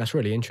world. That's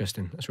really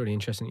interesting. That's really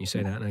interesting that you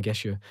say that. And I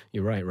guess you're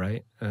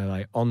right?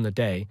 Like, on the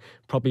day,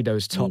 probably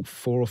those top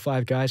 4 or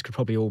 5 guys could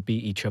probably all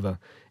beat each other.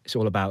 It's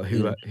all about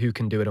who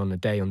can do it on the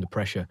day under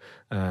pressure.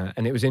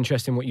 And it was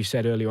interesting what you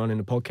said earlier on in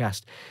the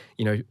podcast.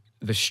 You know,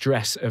 the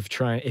stress of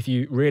trying, if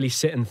you really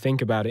sit and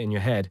think about it in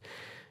your head,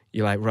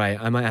 you're like, right,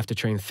 I might have to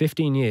train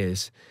 15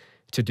 years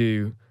to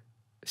do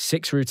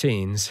 6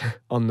 routines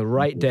on the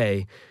right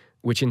day,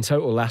 which in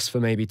total lasts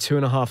for maybe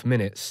 2.5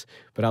 minutes,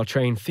 but I'll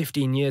train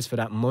 15 years for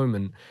that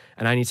moment.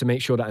 And I need to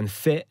make sure that I'm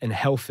fit and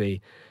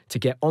healthy to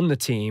get on the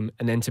team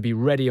and then to be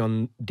ready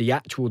on the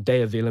actual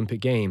day of the Olympic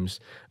Games.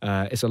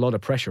 It's a lot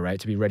of pressure, right,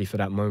 to be ready for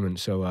that moment.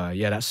 So,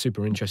 yeah, that's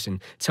super interesting.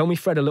 Tell me,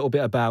 Fred, a little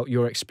bit about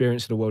your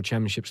experience at the World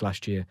Championships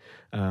last year.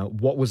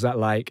 What was that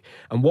like?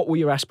 And what were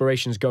your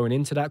aspirations going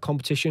into that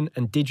competition?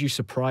 And did you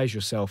surprise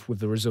yourself with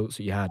the results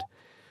that you had?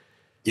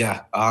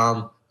 Yeah,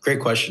 great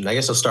question. I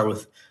guess I'll start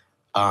with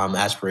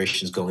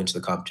aspirations going into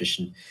the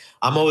competition.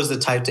 I'm always the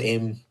type to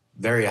aim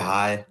very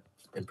high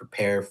and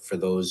prepare for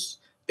those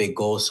big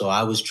goals. So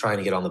I was trying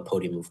to get on the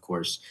podium, of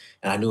course,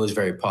 and I knew it was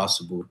very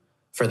possible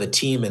for the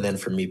team and then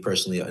for me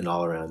personally and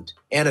all around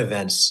and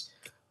events.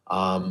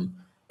 And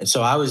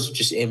so I was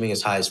just aiming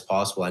as high as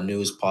possible. I knew it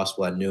was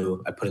possible. I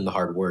knew I put in the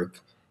hard work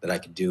that I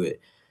could do it.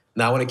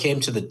 Now, when it came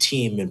to the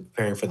team and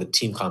preparing for the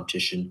team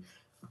competition,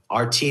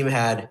 our team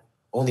had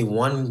only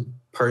one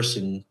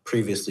person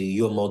previously,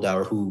 Ewan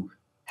Moldauer, who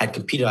had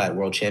competed at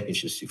World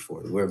Championships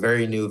before. We're a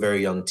very new,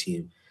 very young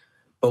team.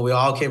 But we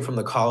all came from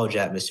the college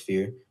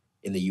atmosphere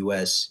in the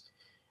US.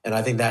 And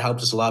I think that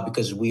helped us a lot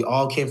because we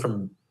all came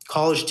from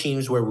college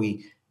teams where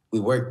we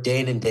work day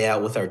in and day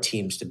out with our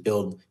teams to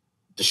build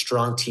the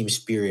strong team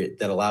spirit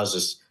that allows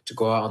us to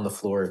go out on the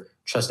floor,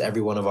 trust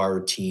every one of our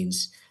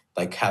routines,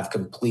 like have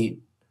complete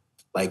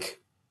like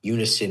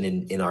unison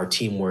in our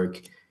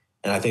teamwork.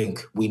 And I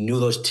think we knew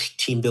those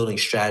team building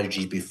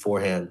strategies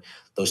beforehand,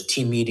 those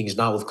team meetings,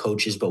 not with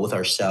coaches, but with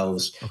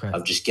ourselves,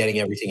 of just getting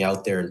everything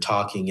out there and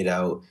talking it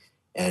out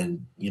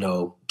and, you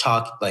know,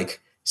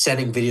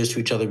 sending videos to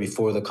each other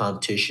before the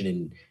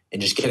competition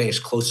and just getting as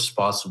close as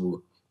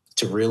possible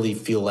to really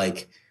feel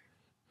like,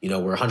 you know,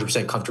 we're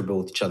 100% comfortable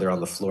with each other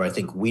on the floor. I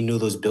think we knew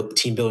those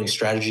team building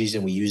strategies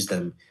and we used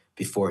them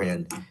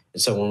beforehand.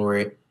 And so when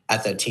we're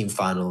at that team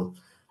final,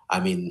 I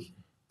mean,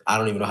 I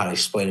don't even know how to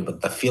explain it,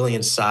 but the feeling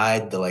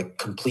inside, the like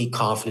complete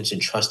confidence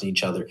and trusting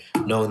each other,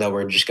 knowing that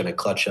we're just going to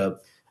clutch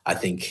up, I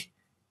think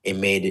it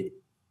made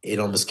it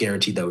almost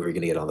guaranteed that we were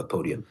going to get on the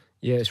podium.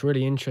 Yeah, it's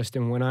really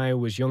interesting. When I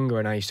was younger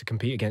and I used to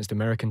compete against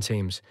American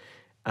teams,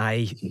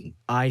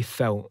 I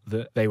felt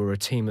that they were a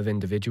team of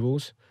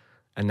individuals,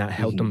 and that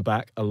held them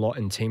back a lot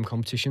in team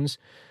competitions.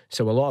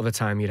 So a lot of the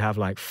time you'd have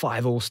like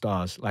 5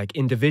 all-stars. Like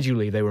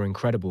individually they were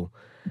incredible,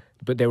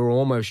 but they were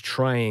almost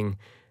putting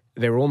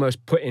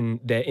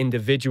their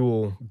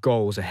individual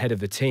goals ahead of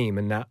the team,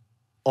 and that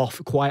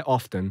quite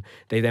often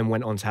they then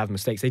went on to have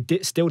mistakes. They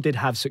still did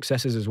have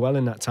successes as well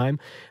in that time,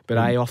 but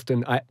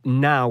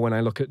now when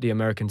I look at the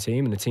American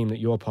team and the team that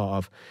you're part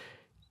of,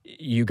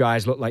 you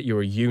guys look like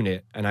you're a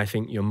unit, and I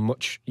think you're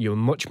much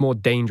more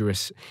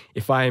dangerous.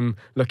 If I'm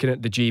looking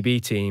at the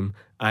GB team,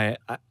 I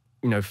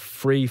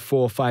 3,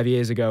 4, 5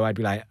 years ago, I'd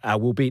be like, I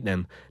will beat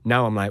them.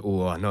 Now I'm like,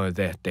 oh no,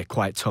 they're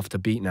quite tough to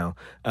beat now.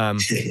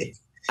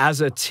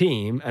 As a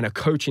team and a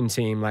coaching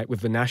team, like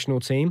with the national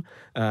team,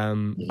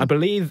 I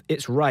believe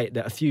it's right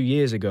that a few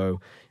years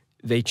ago,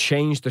 they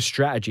changed the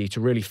strategy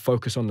to really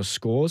focus on the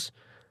scores.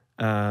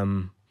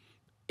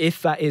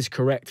 If that is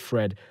correct,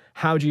 Fred,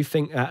 how do you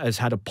think that has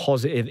had a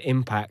positive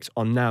impact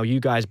on now you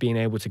guys being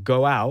able to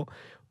go out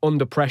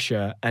under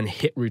pressure and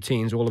hit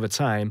routines all of the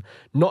time?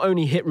 Not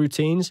only hit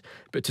routines,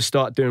 but to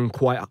start doing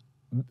quite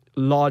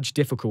large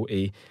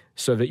difficulty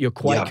so that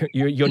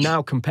you're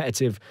now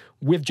competitive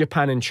with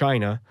Japan and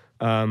China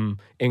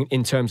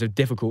in terms of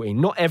difficulty.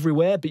 Not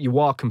everywhere, but you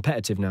are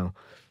competitive now.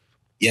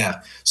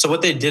 Yeah. So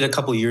what they did a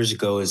couple of years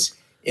ago is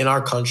in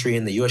our country,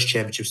 in the U.S.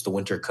 Championships, the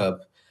Winter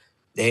Cup,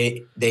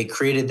 they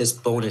created this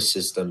bonus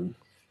system.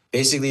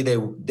 Basically,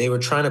 they were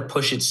trying to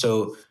push it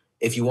so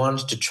if you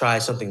wanted to try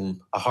something,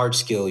 a hard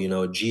skill,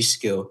 a G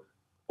skill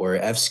or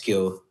F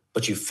skill,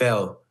 but you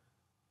fail,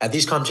 at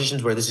these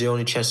competitions where this is the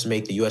only chance to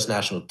make the U.S.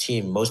 national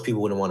team, most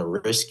people wouldn't want to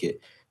risk it.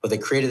 But they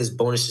created this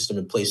bonus system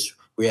in place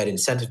where you had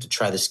incentive to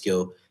try the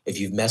skill. If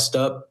you've messed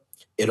up,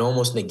 it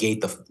almost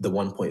negate the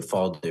 1 point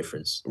fall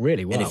difference.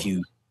 Really? Wow.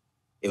 And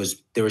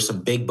there were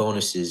some big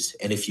bonuses.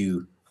 And if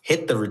you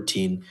hit the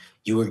routine,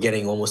 you were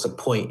getting almost a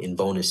point in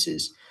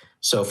bonuses.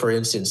 So for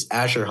instance,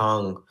 Asher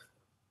Hong,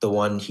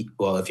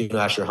 if you know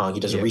Asher Hong, he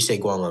does a Risei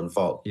Guang on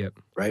vault,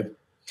 right?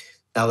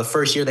 Now, the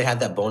first year they had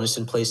that bonus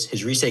in place,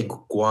 his Risei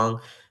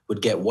Guang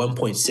would get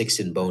 1.6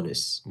 in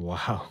bonus.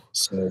 Wow.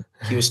 So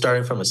he was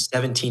starting from a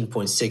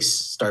 17.6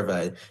 start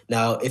value.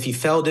 Now, if he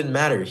fell, it didn't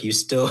matter. He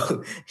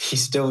still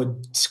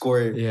would score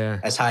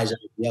as high as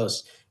everybody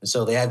else. And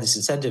so they had this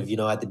incentive,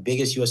 at the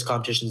biggest U.S.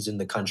 competitions in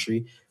the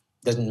country,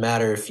 doesn't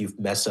matter if you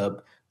mess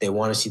up, they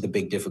want to see the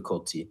big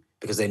difficulty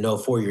because they know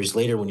 4 years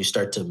later when you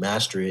start to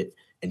master it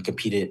and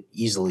compete it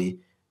easily,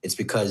 it's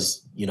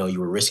because, you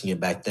were risking it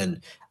back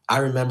then. I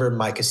remember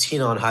my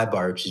Casino on high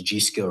bar, which is G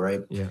skill,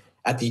 right? Yeah.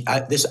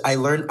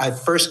 I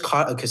first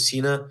caught a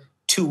Casino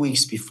 2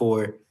 weeks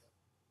before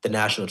the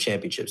national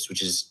championships,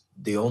 which is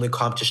the only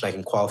competition I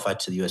can qualify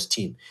to the U.S.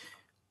 team.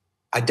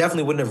 I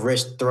definitely wouldn't have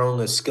risked throwing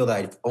a skill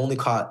that I only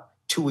caught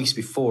 2 weeks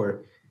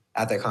before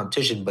at that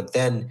competition. But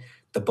then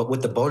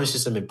with the bonus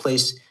system in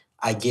place,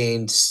 I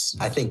gained,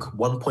 I think,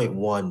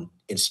 1.1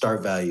 in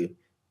start value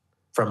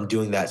from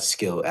doing that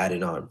skill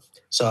added on.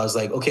 So I was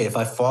like, okay, if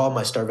I fall,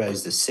 my start value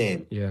is the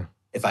same. Yeah.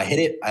 If I hit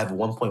it, I have a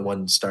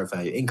 1.1 start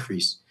value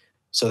increase.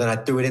 So then I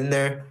threw it in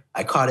there.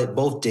 I caught it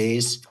both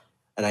days,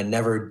 and I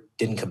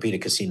didn't compete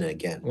at Casino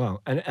again.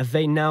 Wow. And have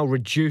they now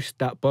reduced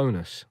that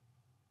bonus?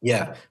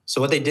 Yeah. So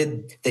what they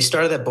did, they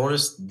started that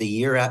bonus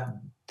the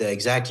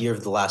exact year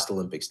of the last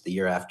Olympics, the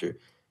year after.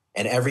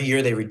 And every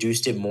year they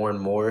reduced it more and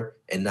more.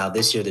 And now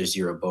this year there's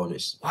 0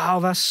 bonus. Wow,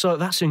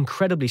 that's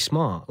incredibly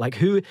smart. Like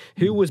who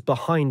was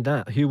behind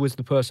that? Who was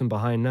the person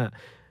behind that?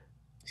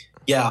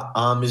 Yeah,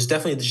 it was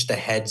definitely just the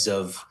heads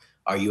of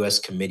our U.S.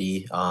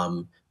 committee,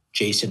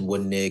 Jason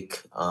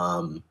Woodnick,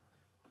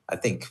 I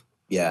think,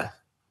 yeah.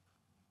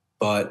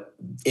 But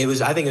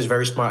I think it was a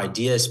very smart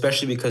idea,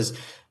 especially because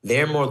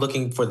they're more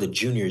looking for the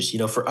juniors.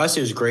 For us,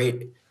 it was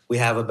great. We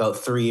have about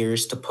 3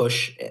 years to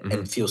push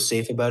and feel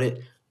safe about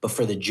it. But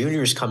for the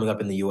juniors coming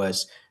up in the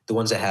U.S., the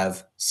ones that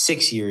have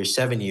 6 years,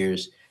 7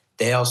 years,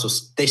 they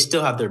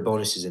still have their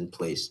bonuses in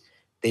place.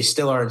 They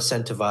still are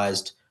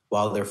incentivized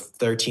while they're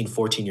 13,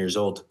 14 years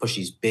old to push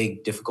these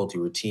big difficulty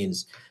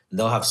routines. And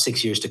they'll have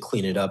 6 years to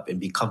clean it up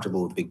and be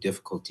comfortable with big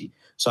difficulty.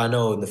 So I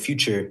know in the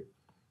future,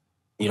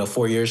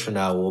 4 years from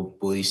now,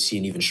 we'll see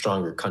an even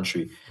stronger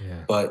country.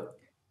 Yeah. But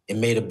it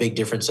made a big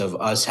difference of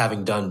us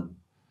having done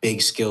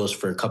big skills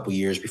for a couple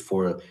years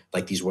before,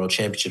 like these World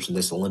Championships and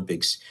this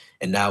Olympics,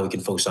 and now we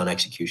can focus on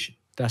execution.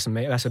 That's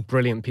amazing. That's a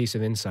brilliant piece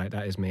of insight,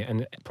 that is, mate,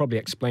 and it probably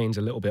explains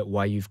a little bit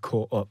why you've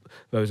caught up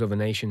those other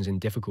nations in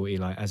difficulty,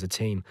 like as a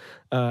team.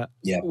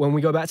 When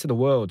we go back to the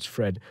Worlds,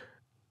 Fred,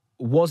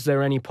 was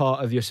there any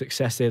part of your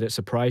success there that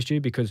surprised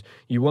you? Because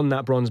you won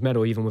that bronze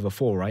medal even with a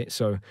 4, right?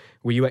 So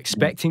were you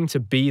expecting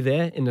to be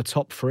there in the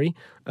top 3,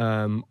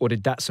 or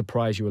did that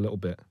surprise you a little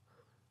bit?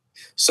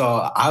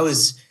 So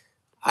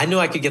I knew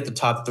I could get the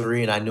top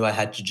 3, and I knew I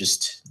had to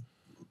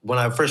when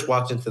I first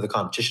walked into the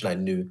competition, I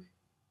knew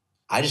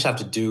I just have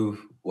to do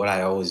what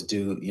I always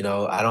do.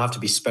 I don't have to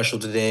be special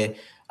today.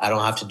 I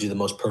don't have to do the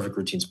most perfect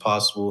routines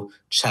possible.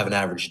 Just have an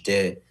average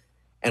day.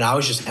 And I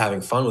was just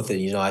having fun with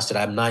it. I said,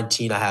 I'm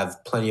 19. I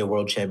have plenty of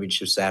world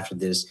championships after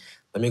this.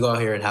 Let me go out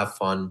here and have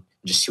fun and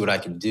just see what I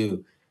can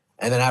do.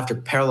 And then after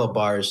parallel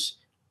bars,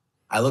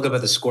 I look up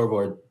at the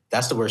scoreboard.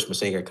 That's the worst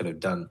mistake I could have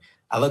done.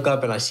 I look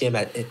up and I see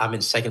I'm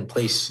in second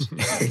place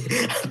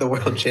at the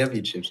World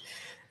Championships.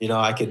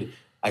 I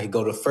could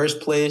go to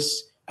first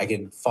place, I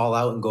could fall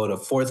out and go to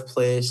 4th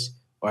place,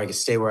 or I could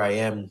stay where I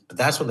am. But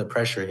that's when the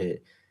pressure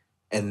hit.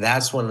 And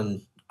that's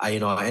when I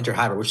enter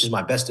hybrid, which is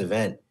my best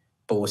event,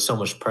 but with so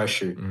much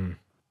pressure.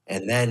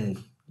 And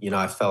then,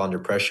 I fell under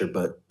pressure,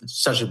 but it's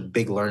such a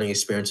big learning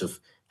experience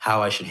of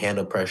how I should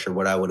handle pressure,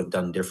 what I would have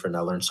done different. I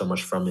learned so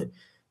much from it.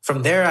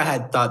 From there, I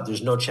had thought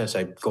there's no chance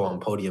I'd go on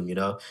podium,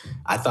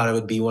 I thought it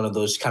would be one of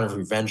those kind of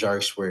revenge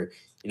arcs where,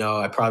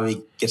 I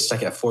probably get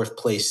stuck at 4th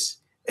place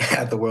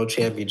at the World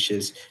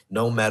Championships,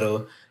 no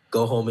medal,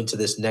 go home into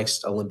this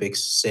next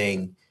Olympics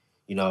saying,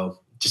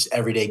 just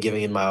every day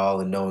giving in my all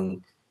and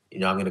knowing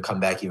I'm going to come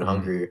back even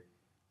hungrier.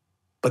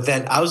 But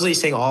then I was really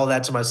saying all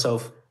that to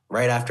myself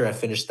right after I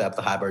finished the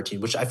high bar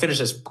routine, which I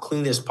finished as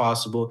cleanly as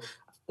possible.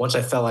 Once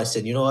I fell, I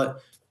said, you know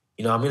what?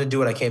 I'm going to do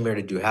what I came here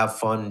to do, have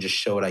fun and just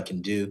show what I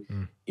can do.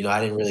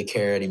 I didn't really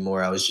care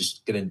anymore. I was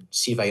just going to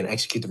see if I can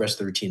execute the rest of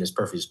the routine as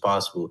perfect as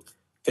possible,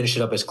 finish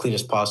it up as clean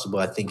as possible.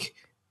 I think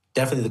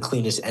definitely the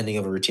cleanest ending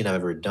of a routine I've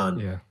ever done.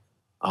 Yeah.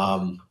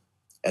 And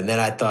then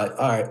I thought,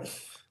 all right,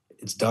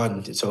 it's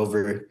done. It's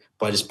over,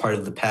 but it's part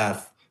of the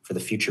path for the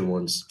future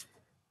ones.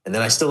 And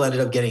then I still ended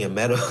up getting a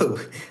medal.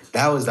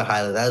 That was the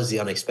highlight. That was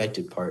the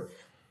unexpected part.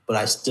 But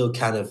I still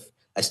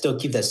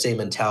keep that same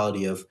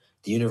mentality of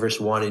the universe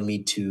wanted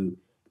me to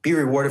be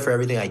rewarded for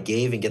everything I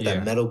gave and get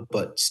that medal,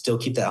 but still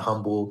keep that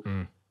humble,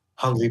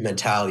 hungry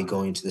mentality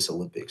going into this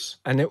Olympics.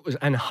 And it was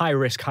high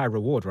risk, high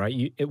reward,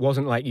 right? It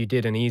wasn't like you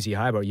did an easy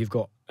high bar. You've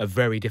got a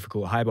very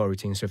difficult high bar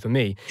routine. So for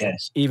me,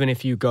 even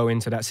if you go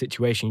into that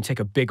situation, you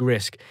take a big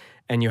risk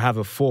and you have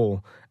a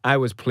fall. I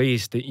was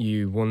pleased that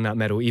you won that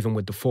medal, even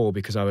with the fall,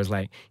 because I was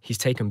like, he's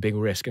taken big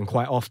risk. And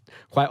quite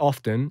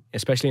often,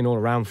 especially in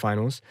all-around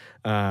finals,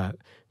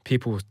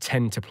 people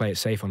tend to play it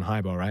safe on high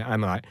bar, right?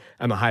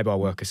 I'm a high bar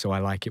worker, so I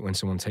like it when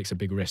someone takes a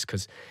big risk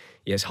because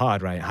it's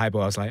hard, right? High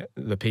bar is like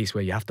the piece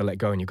where you have to let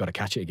go and you've got to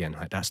catch it again.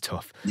 Like that's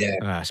tough,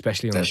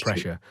 especially under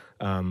pressure.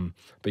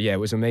 But yeah, it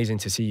was amazing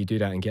to see you do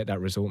that and get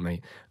that result,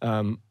 mate.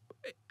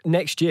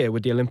 Next year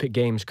with the Olympic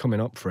Games coming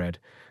up, Fred,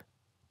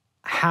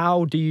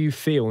 how do you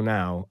feel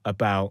now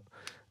about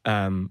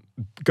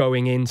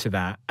going into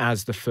that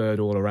as the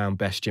third all-around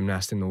best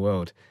gymnast in the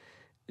world?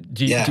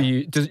 Do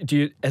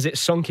you has it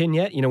sunk in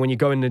yet? When you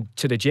go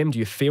into the gym, do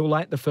you feel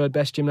like the third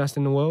best gymnast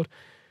in the world?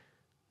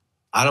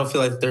 I don't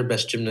feel like the third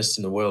best gymnast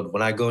in the world.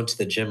 When I go into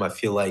the gym, I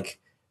feel like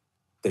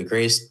the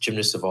greatest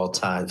gymnast of all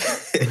time,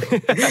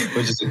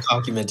 which is a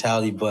cocky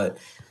mentality, but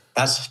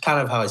that's kind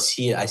of how I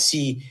see it. I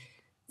see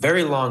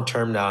very long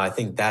term now. I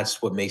think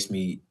that's what makes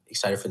me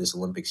excited for this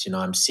Olympics.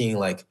 I'm seeing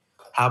like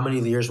how many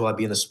years will I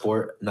be in the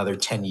sport? Another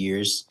 10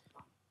 years.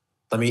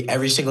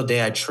 Every single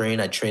day I train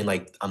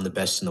like I'm the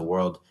best in the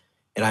world.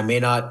 And I may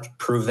not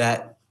prove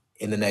that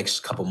in the next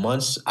couple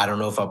months. I don't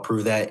know if I'll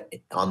prove that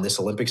on this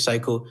Olympic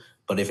cycle,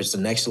 but if it's the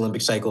next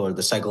Olympic cycle or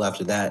the cycle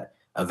after that,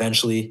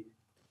 eventually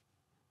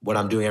what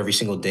I'm doing every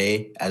single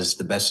day as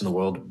the best in the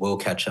world will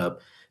catch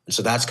up. And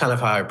so that's kind of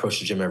how I approach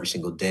the gym every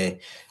single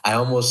day. I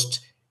almost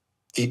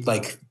feel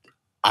like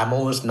I'm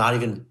almost not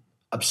even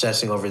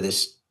obsessing over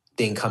this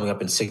thing coming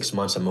up in 6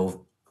 months. I'm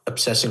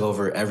obsessing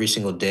over every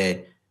single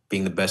day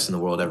being the best in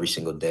the world every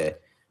single day.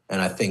 And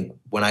I think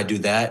when I do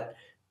that,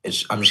 I'm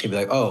just gonna be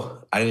like,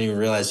 oh, I didn't even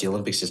realize the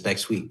Olympics is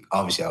next week.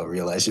 Obviously, I'll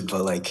realize it,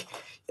 but like,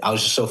 I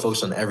was just so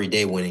focused on every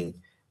day winning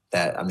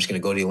that I'm just gonna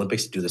go to the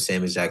Olympics to do the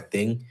same exact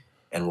thing,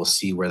 and we'll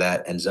see where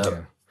that ends up.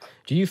 Yeah.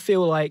 Do you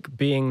feel like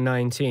being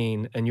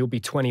 19 and you'll be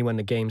 20 when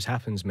the games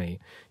happens, mate?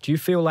 Do you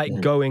feel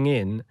like going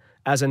in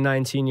as a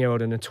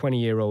 19-year-old and a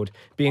 20-year-old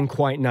being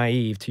quite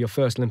naive to your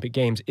first Olympic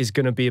Games is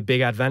going to be a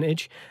big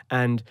advantage?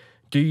 And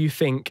do you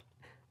think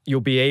you'll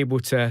be able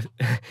to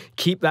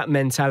keep that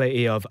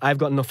mentality of, I've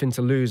got nothing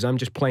to lose, I'm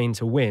just playing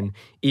to win,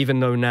 even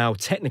though now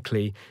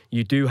technically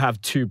you do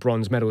have 2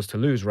 bronze medals to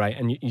lose, right?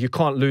 And you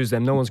can't lose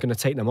them, no one's going to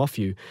take them off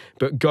you.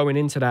 But going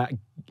into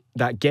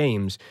that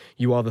games,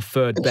 you are the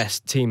third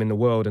best team in the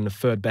world and the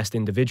third best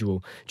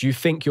individual. Do you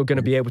think you're going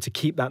to be able to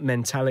keep that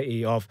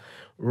mentality of,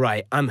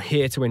 right, I'm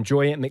here to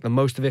enjoy it, make the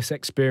most of this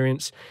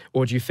experience?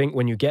 Or do you think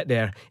when you get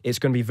there, it's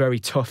going to be very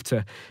tough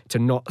to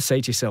not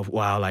say to yourself,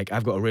 wow, like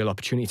I've got a real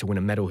opportunity to win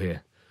a medal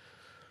here?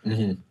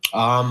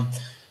 I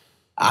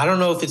don't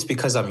know if it's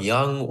because I'm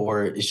young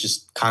or it's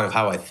just kind of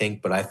how I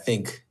think, but I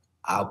think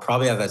I'll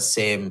probably have that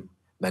same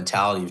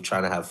mentality of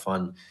trying to have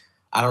fun.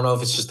 I don't know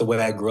if it's just the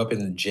way I grew up in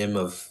the gym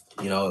of,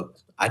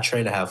 I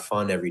train to have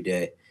fun every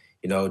day.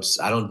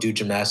 I don't do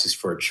gymnastics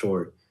for a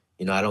chore.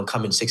 I don't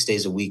come in 6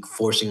 days a week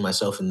forcing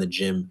myself in the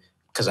gym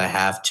because I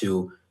have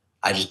to.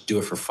 I just do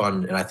it for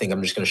fun. And I think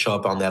I'm just going to show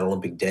up on that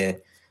Olympic day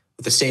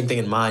with the same thing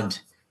in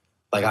mind.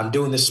 Like, I'm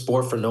doing this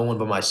sport for no one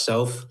but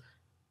myself.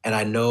 And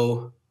I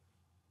know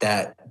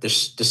that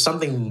there's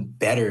something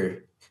better.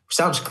 It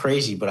sounds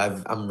crazy, but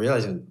I'm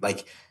realizing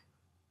like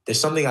there's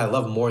something I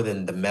love more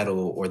than the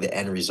medal or the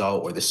end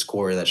result or the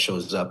score that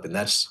shows up, and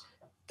that's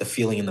the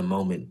feeling in the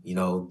moment.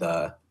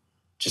 The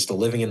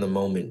living in the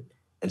moment.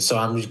 And so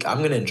I'm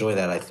gonna enjoy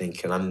that, I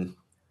think, and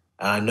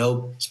I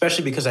know,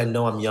 especially because I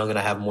know I'm young and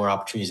I have more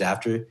opportunities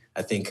after.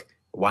 I think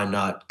why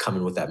not come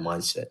in with that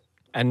mindset?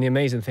 And the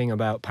amazing thing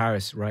about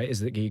Paris, right,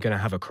 is that you're going to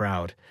have a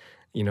crowd.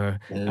 When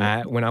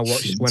I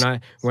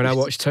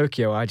watched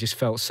Tokyo, I just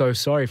felt so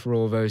sorry for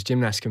all those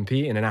gymnasts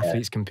competing and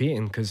athletes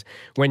competing, because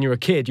when you're a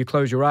kid, you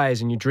close your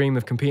eyes and you dream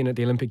of competing at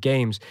the Olympic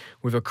Games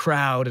with a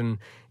crowd, and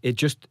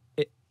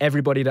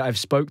everybody that I've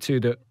spoke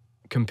to that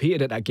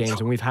competed at that games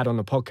and we've had on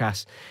the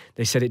podcast,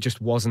 they said it just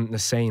wasn't the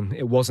same.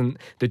 It wasn't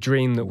the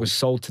dream that was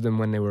sold to them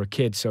when they were a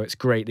kid. So it's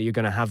great that you're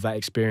going to have that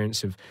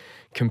experience of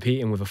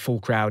competing with a full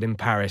crowd in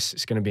Paris.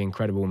 It's going to be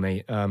incredible,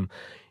 mate.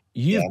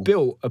 You've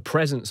built a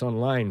presence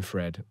online,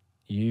 Fred.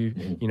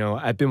 You know,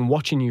 I've been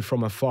watching you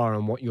from afar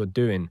and what you're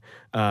doing,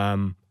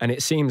 and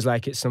it seems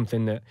like it's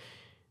something that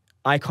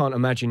I can't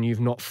imagine you've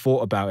not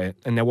thought about it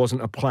and there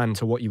wasn't a plan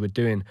to what you were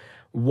doing.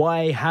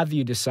 Why have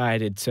you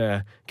decided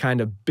to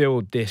kind of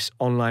build this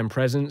online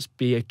presence,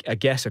 be, I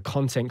guess, a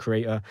content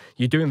creator?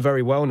 You're doing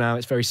very well now.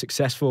 It's very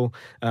successful.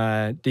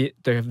 The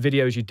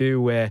videos you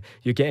do where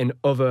you're getting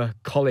other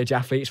college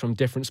athletes from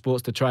different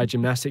sports to try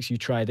gymnastics, you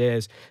try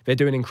theirs, they're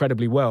doing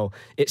incredibly well.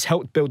 It's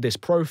helped build this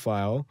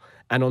profile.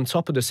 And on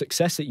top of the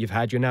success that you've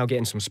had, you're now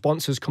getting some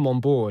sponsors come on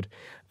board.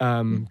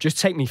 Just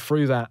take me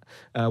through that,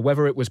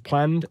 whether it was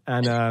planned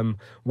and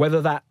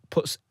whether that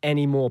puts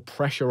any more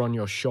pressure on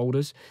your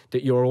shoulders,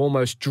 that you're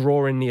almost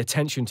drawing the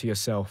attention to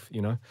yourself,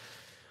 you know?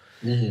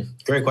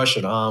 Great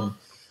question.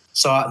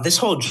 So this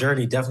whole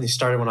journey definitely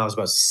started when I was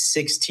about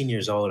 16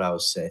 years old, I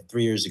would say,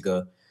 3 years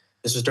ago.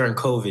 This was during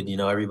COVID, you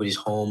know, everybody's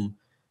home,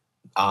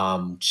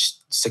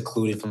 just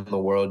secluded from the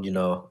world, you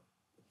know,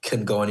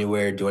 couldn't go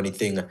anywhere, do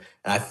anything. And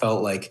I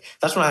felt like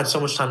that's when I had so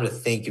much time to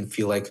think and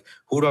feel like,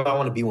 who do I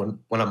want to be when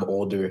I'm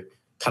older?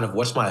 Kind of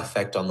what's my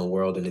effect on the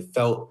world? And it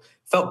felt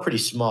pretty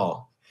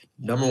small.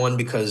 Number one,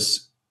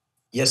 because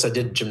yes, I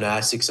did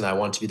gymnastics and I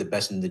wanted to be the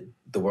best in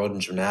the world in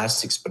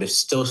gymnastics, but it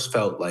still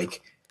felt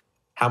like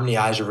how many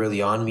eyes are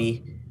really on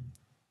me?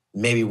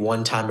 Maybe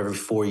one time every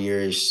 4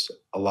 years,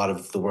 a lot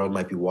of the world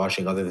might be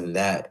watching. Other than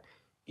that,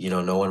 you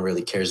know, no one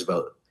really cares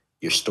about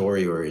your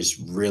story or is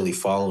really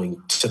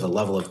following to the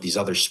level of these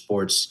other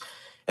sports.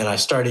 And I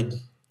started,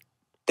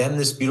 then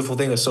this beautiful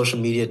thing of social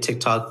media,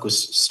 TikTok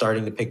was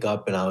starting to pick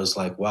up. And I was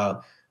like,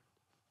 wow,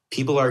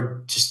 people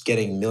are just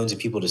getting millions of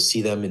people to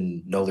see them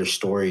and know their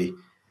story.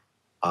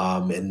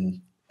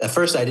 And at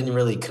first I didn't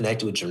really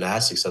connect with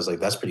gymnastics. I was like,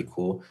 that's pretty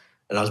cool.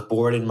 And I was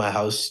bored in my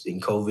house in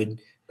COVID. And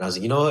I was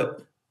like, you know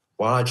what?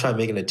 Why don't I try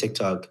making a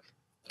TikTok?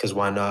 Because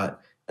why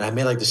not? And I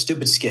made like the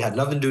stupid skit, had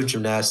nothing to do with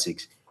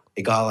gymnastics.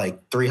 It got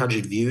like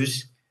 300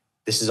 views.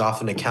 This is off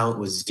an account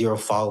with 0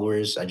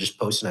 followers. I just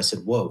posted and I said,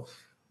 whoa,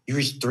 you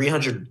reached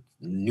 300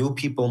 new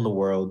people in the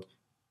world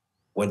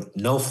with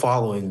no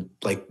following,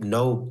 like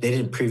no, they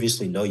didn't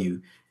previously know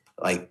you.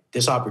 Like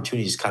this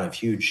opportunity is kind of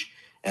huge.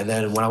 And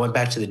then when I went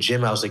back to the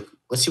gym, I was like,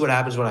 let's see what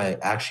happens when I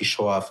actually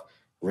show off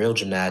real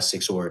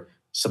gymnastics or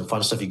some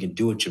fun stuff you can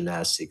do with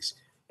gymnastics.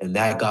 And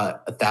that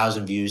got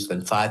 1,000 views,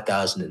 then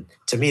 5,000. And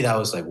to me, that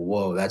was like,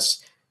 whoa,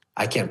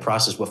 I can't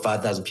process what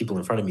 5,000 people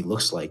in front of me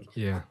looks like.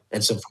 Yeah.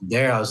 And so from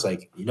there, I was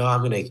like, you know, I'm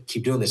going to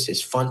keep doing this.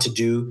 It's fun to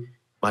do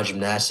my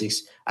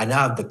gymnastics. I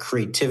now have the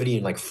creativity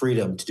and like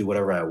freedom to do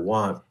whatever I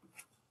want.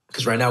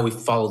 Because right now we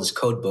follow this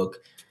code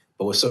book,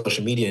 but with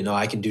social media, you know,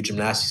 I can do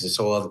gymnastics in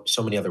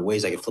so many other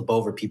ways. I can flip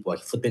over people. I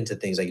can flip into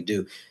things. I can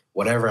do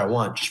whatever I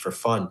want just for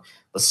fun.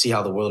 Let's see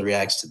how the world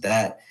reacts to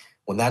that.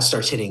 When that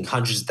starts hitting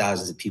hundreds of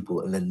thousands of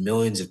people and then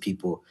millions of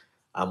people,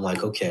 I'm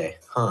like, okay,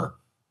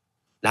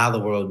 now the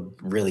world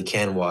really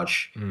can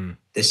watch.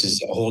 This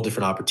is a whole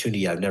different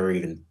opportunity I've never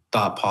even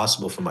thought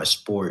possible for my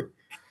sport.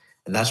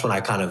 And that's when I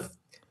kind of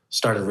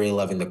started really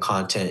loving the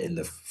content and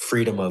the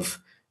freedom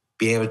of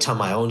being able to tell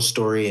my own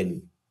story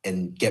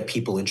and get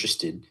people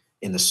interested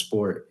in the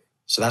sport.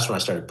 So that's when I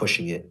started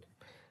pushing it.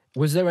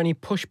 Was there any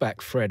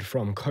pushback, Fred,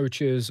 from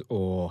coaches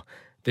or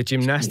the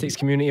gymnastics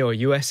community or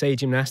USA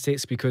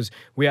Gymnastics? Because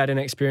we had an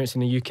experience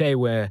in the UK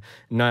where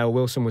Niall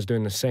Wilson was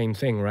doing the same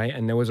thing, right?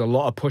 And there was a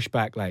lot of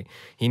pushback, like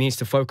he needs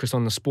to focus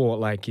on the sport,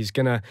 like his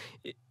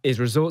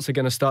results are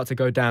gonna start to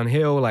go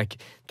downhill,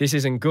 like this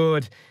isn't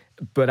good.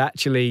 But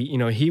actually, you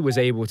know, he was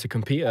able to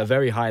compete at a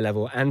very high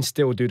level and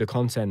still do the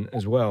content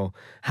as well.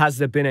 Has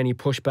there been any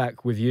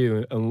pushback with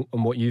you and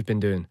what you've been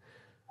doing?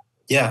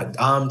 Yeah,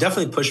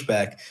 definitely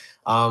pushback.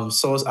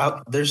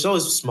 There's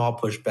always small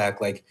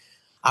pushback. Like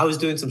I was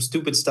doing some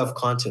stupid stuff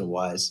content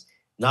wise,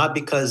 not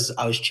because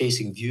I was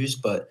chasing views,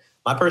 but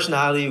my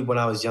personality when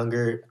I was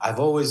younger, I've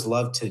always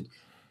loved to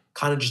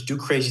kind of just do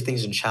crazy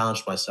things and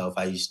challenge myself.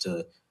 I used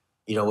to,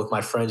 you know, with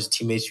my friends,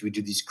 teammates, we would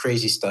do these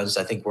crazy stunts.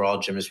 I think we're all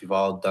gymnasts. We've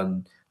all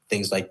done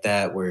things like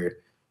that where,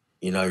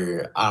 you know,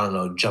 you're, I don't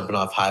know, jumping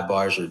off high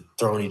bars or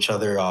throwing each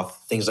other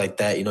off, things like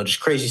that, you know, just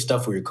crazy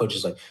stuff where your coach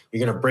is like,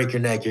 you're going to break your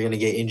neck, you're going to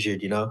get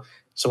injured, you know?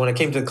 So when it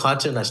came to the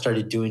content, I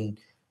started doing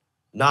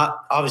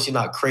obviously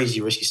not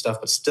crazy, risky stuff,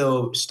 but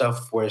still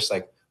stuff where it's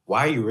like,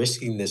 why are you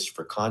risking this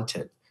for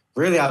content?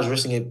 Really, I was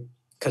risking it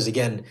because,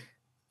 again,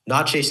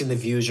 not chasing the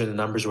views or the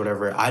numbers or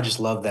whatever. I just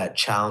love that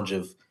challenge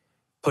of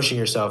pushing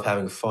yourself,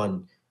 having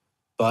fun.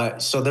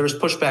 But so there was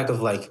pushback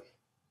of like,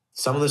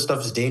 some of the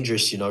stuff is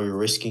dangerous, you know, you're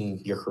risking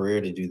your career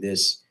to do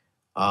this.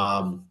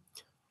 But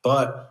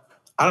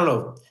I don't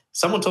know.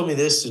 Someone told me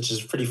this, which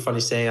is a pretty funny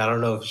saying. I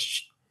don't know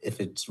if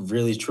it's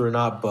really true or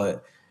not,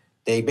 but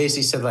they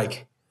basically said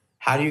like,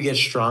 how do you get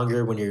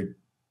stronger when you're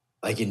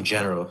like in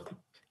general?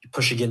 You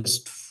push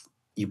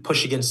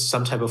against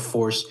some type of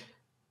force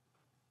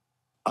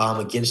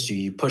against you.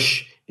 You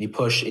push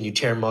and you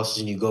tear muscles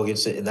and you go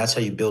against it. And that's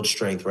how you build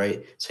strength,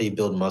 right? That's how you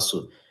build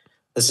muscle.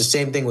 That's the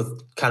same thing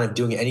with kind of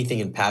doing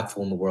anything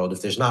impactful in the world.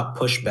 If there's not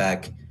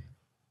pushback,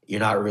 you're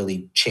not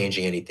really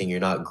changing anything. You're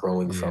not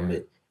growing from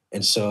it.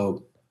 And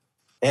so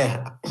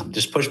yeah,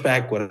 just push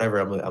back, whatever.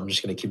 I'm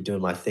just gonna keep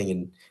doing my thing,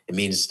 and it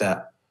means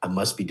that I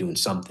must be doing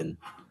something.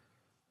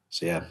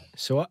 So yeah.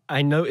 So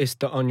I noticed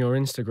that on your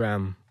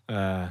Instagram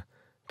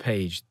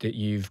page that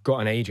you've got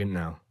an agent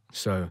now.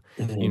 So,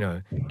 you Mhm.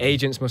 know,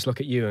 agents must look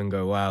at you and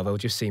go, wow, they'll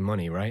just see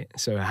money, right?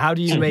 So how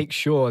do you make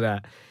sure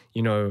that,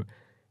 you know,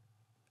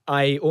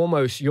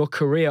 your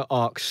career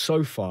arc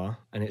so far,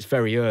 and it's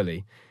very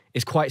early,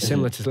 is quite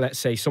similar Mhm. to, let's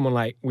say, someone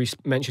like we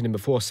mentioned him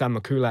before, Sam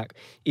McCulloch,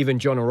 even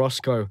John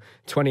Orozco,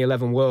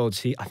 2011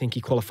 Worlds. I think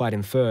he qualified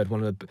in third.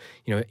 One of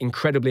the,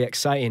 incredibly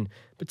exciting,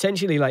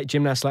 potentially like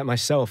gymnasts like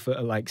myself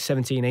at like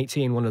 17,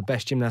 18, one of the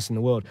best gymnasts in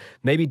the world.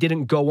 Maybe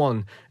didn't go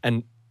on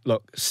and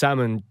look. Sam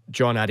and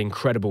John had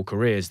incredible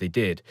careers. They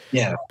did,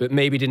 Yeah. but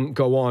maybe didn't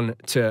go on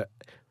to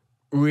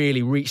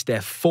really reach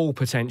their full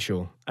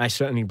potential. I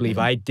certainly believe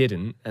Mhm. I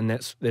didn't, and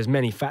there's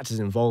many factors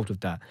involved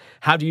with that.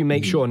 How do you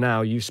make Mhm. sure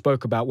now, you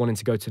spoke about wanting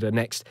to go to the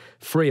next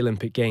 3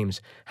 Olympic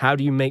Games, how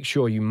do you make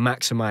sure you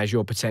maximize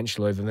your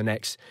potential over the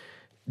next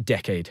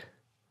decade?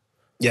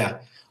 Yeah.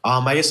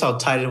 I guess I'll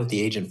tie it in with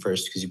the agent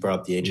first because you brought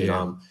up the agent.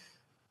 Yeah.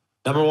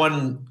 Number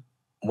one,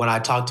 when I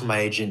talked to my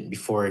agent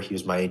before he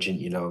was my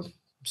agent,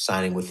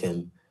 signing with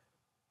him,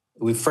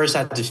 we first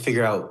had to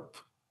figure out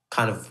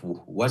kind of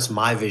what's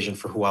my vision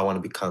for who I want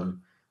to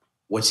become,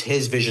 what's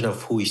his vision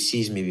of who he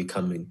sees me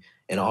becoming,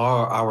 and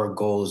are our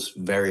goals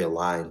very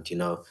aligned?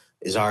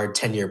 Is our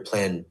 10-year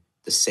plan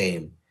the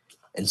same?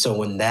 And so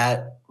when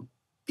that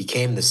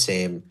became the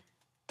same,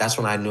 that's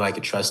when I knew I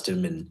could trust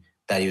him and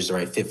that he was the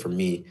right fit for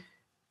me.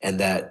 And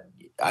that,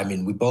 I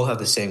mean, we both have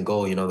the same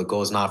goal. The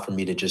goal is not for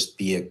me to just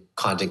be a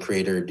content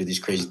creator or do these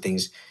crazy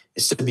things.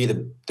 It's to be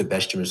the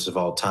best gymnast of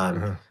all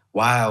time, Uh-huh.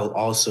 while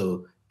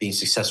also being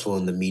successful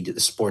in the media, the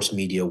sports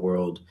media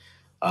world,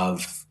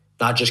 of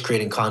not just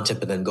creating content,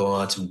 but then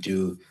going on to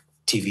do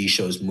TV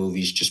shows,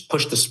 movies, just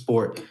push the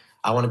sport.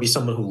 I want to be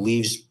someone who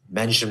leaves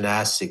men's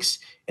gymnastics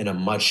in a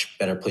much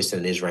better place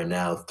than it is right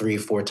now. 3 or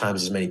 4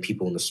 times as many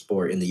people in the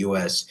sport in the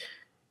US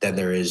than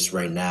there is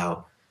right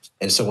now.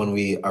 And so when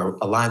we are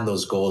aligned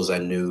those goals, I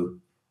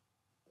knew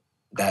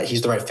that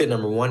he's the right fit,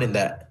 number one, and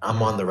that I'm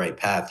Uh-huh. on the right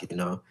path.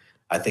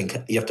 I think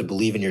you have to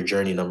believe in your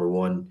journey, number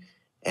one.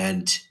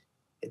 And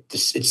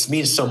it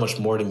means so much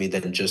more to me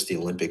than just the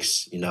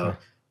Olympics. Uh-huh.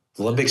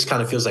 The Olympics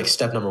kind of feels like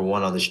step number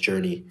one on this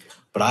journey,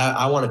 but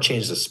I want to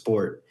change the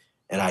sport.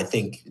 And I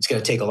think it's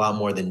going to take a lot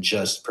more than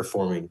just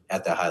performing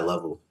at that high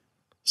level.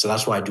 So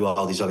that's why I do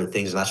all these other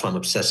things. And that's why I'm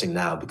obsessing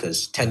now,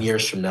 because 10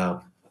 years from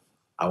now,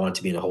 I want it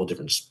to be in a whole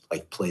different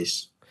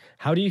place.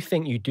 How do you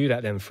think you do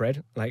that then,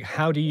 Fred? Like,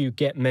 how do you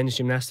get men's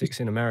gymnastics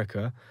in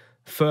America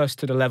first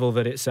to the level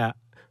that it's at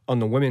on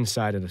the women's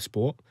side of the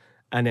sport?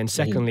 And then Mhm.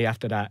 secondly,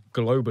 after that,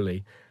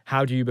 globally,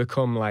 how do you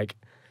become like,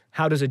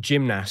 how does a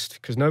gymnast,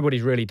 because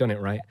nobody's really done it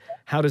right,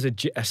 how does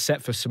a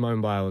set for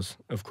Simone Biles,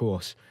 of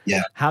course,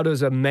 Yeah. how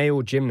does a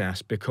male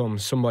gymnast become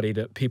somebody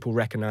that people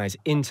recognize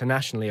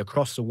internationally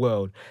across the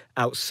world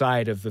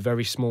outside of the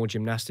very small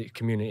gymnastics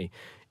community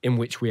in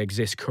which we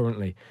exist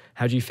currently?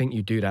 How do you think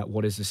you do that?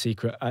 What is the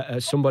secret?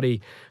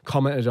 Somebody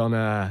commented on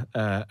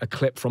a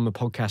clip from the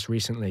podcast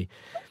recently,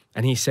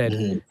 and he said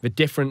Mhm. the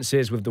difference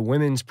is with the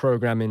women's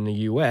program in the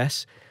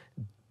US,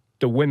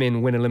 the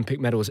women win Olympic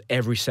medals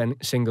every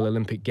single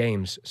Olympic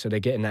Games, so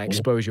they're getting that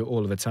exposure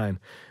all of the time.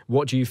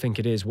 What do you think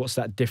it is? What's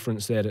that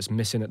difference there that's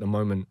missing at the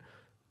moment?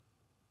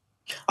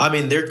 I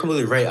mean, they're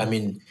completely right. I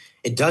mean,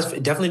 it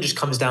definitely just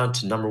comes down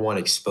to number one,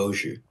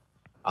 exposure.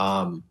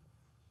 Um,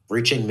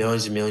 Reaching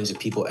millions and millions of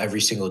people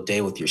every single day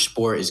with your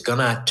sport is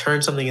gonna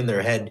turn something in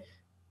their head,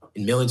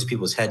 in millions of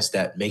people's heads,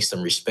 that makes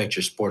them respect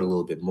your sport a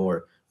little bit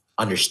more,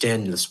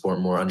 understand the sport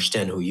more,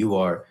 understand who you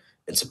are,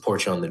 and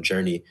support you on the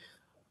journey.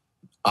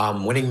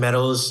 Winning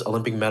medals,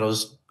 Olympic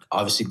medals,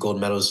 obviously gold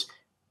medals,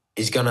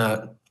 is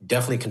gonna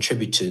definitely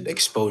contribute to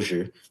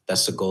exposure.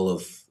 That's the goal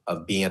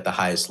of being at the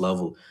highest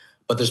level.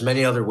 But there's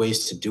many other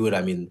ways to do it.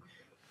 I mean,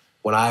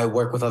 when I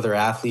work with other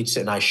athletes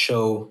and I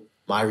show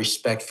my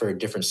respect for a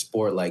different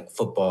sport like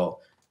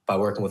football by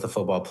working with a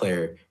football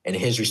player, and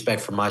his respect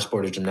for my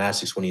sport of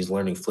gymnastics when he's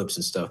learning flips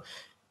and stuff,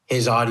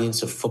 his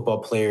audience of football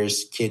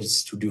players,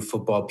 kids who do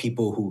football,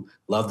 people who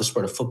love the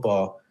sport of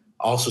football,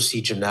 also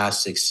see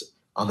gymnastics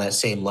on that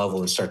same level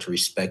and start to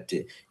respect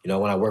it.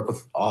 When I work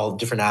with all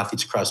different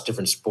athletes across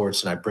different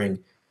sports and I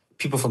bring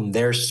people from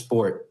their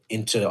sport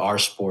into our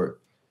sport,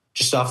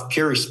 just off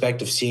pure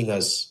respect of seeing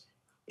us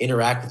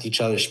interact with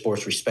each other's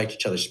sports, respect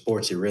each other's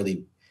sports, it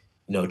really,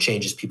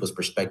 changes people's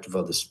perspective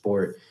of the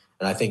sport.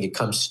 And I think it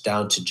comes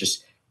down to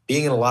just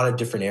being in a lot of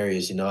different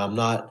areas. I'm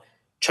not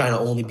trying to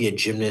only be a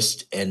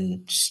gymnast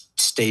and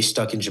stay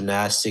stuck in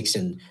gymnastics,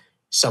 and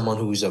someone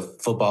who's a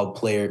football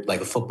player, like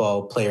a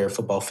football player,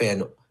 football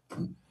fan,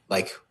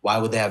 like, why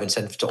would they have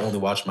incentive to only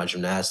watch my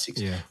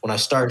gymnastics? Yeah. When I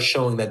start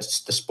showing that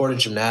the sport of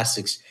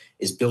gymnastics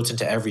is built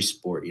into every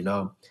sport,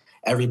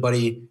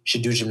 everybody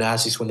should do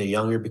gymnastics when they're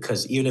younger,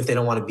 because even if they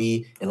don't want to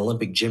be an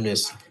Olympic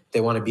gymnast,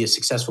 they want to be a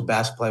successful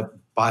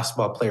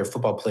basketball player,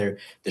 football player.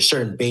 There's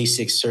certain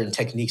basics, certain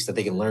techniques that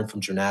they can learn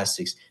from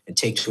gymnastics and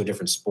take to a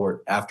different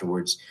sport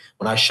afterwards.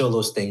 When I show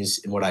those things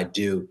in what I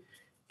do,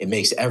 it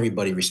makes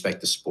everybody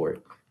respect the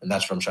sport. And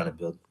that's what I'm trying to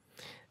build.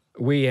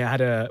 We had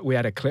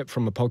a clip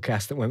from a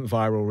podcast that went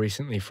viral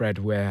recently, Fred,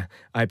 where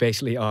I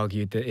basically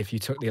argued that if you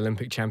took the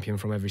Olympic champion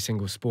from every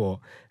single sport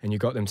and you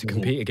got them to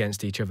compete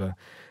against each other,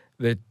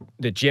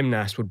 the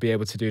gymnast would be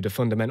able to do the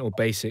fundamental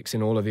basics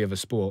in all of the other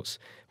sports,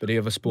 but the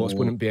other sports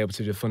wouldn't be able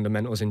to do the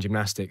fundamentals in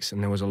gymnastics.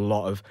 And there was a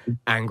lot of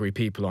angry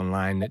people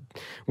online that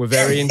were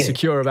very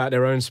insecure about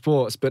their own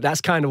sports. But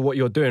that's kind of what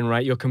you're doing,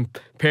 right? You're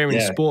comparing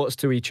sports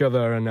to each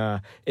other,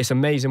 and it's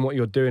amazing what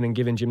you're doing and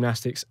giving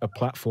gymnastics a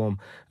platform.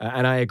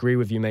 And I agree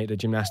with you, mate, that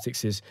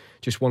gymnastics is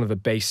just one of the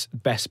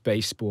best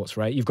base sports,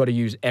 right? You've got to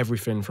use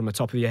everything from the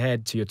top of your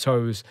head to your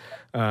toes.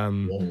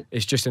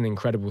 It's just an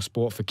incredible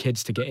sport for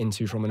kids to get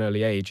into from an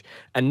early age,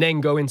 and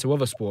then go into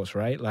other sports,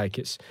 right? Like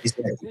it's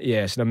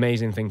an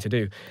amazing thing to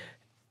do.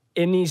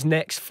 In these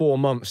next 4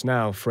 months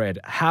now, Fred,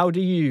 how do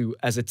you,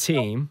 as a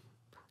team,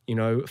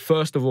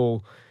 first of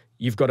all,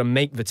 you've got to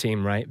make the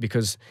team, right?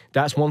 Because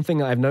that's one thing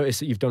that I've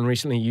noticed that you've done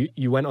recently.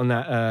 You went on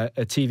that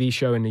a TV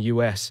show in the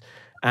US,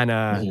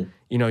 and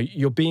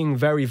you're being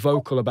very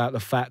vocal about the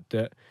fact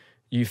that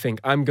you think,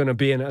 I'm going to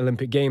be in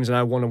Olympic Games and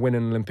I want to win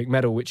an Olympic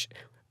medal, which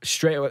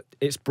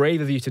it's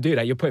brave of you to do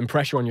that. You're putting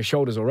pressure on your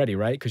shoulders already,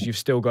 right? Because you've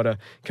still got to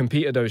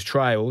compete at those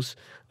trials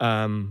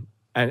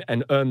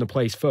and earn the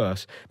place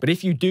first. But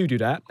if you do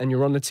that and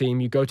you're on the team,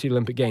 you go to the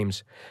Olympic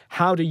Games,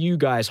 how do you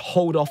guys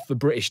hold off the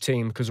British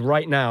team? Because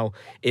right now,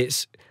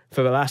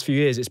 for the last few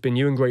years, it's been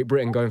you and Great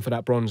Britain going for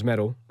that bronze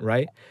medal,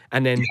 right?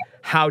 And then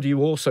how do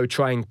you also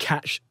try and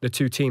catch the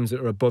two teams that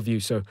are above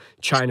you, so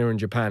China and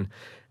Japan?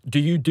 Do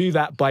you do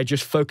that by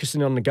just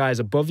focusing on the guys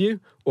above you,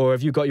 or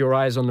have you got your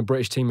eyes on the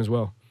British team as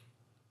well?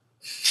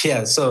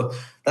 Yeah, so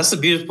that's the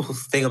beautiful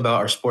thing about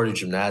our sport of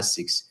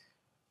gymnastics.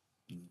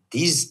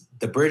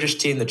 The British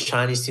team, the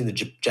Chinese team, the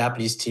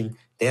Japanese team,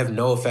 they have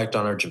no effect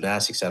on our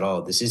gymnastics at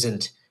all. This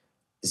isn't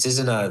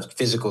a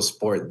physical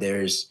sport.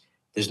 There's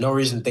no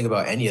reason to think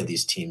about any of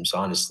these teams,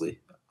 honestly.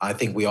 I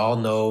think we all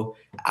know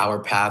our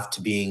path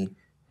to being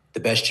the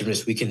best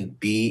gymnast we can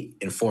be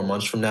in 4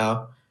 months from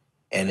now.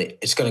 And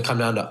it's going to come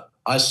down to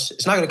us.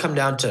 It's not going to come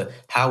down to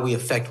how we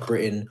affect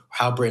Britain,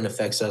 how Britain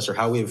affects us, or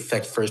how we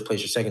affect first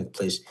place or second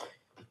place.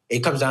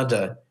 It comes down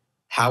to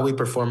how we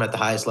perform at the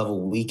highest level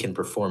we can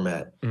perform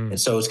at. And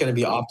so it's going to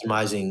be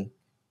optimizing,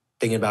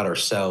 thinking about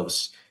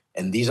ourselves.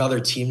 And these other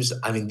teams,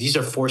 these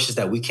are forces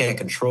that we can't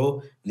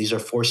control. And these are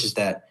forces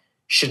that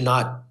should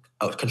not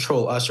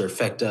control us or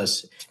affect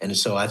us. And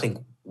so I think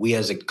we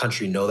as a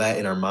country know that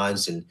in our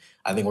minds. And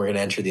I think we're going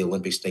to enter the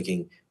Olympics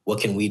thinking, what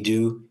can we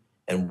do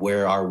and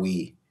where are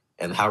we?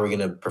 And how are we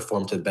going to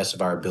perform to the best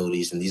of our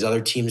abilities? And these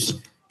other teams,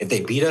 if they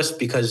beat us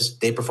because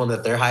they performed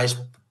at their highest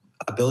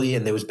ability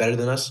and they was better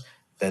than us,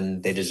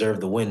 then they deserve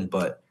the win.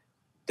 But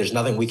there's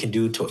nothing we can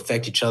do to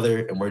affect each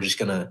other, and we're just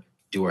going to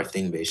do our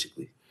thing,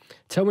 basically.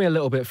 Tell me a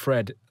little bit,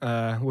 Fred.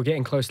 We're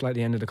getting close to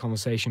the end of the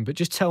conversation, but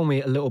just tell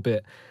me a little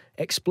bit.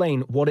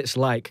 Explain what it's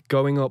like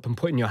going up and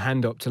putting your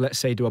hand up to, let's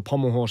say, do a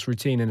pommel horse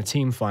routine in a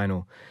team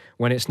final,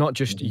 when it's not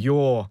just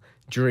your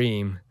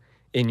dream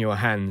in your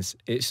hands.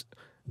 It's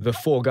the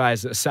 4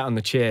 guys that are sat on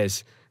the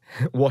chairs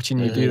watching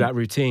you do that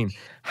routine.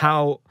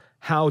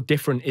 How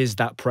different is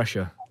that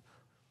pressure?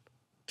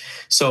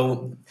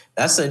 So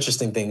that's the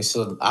interesting thing.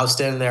 So I was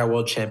standing there at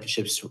World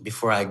Championships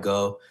before I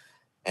go,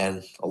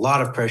 and a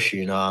lot of pressure,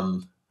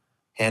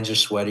 hands are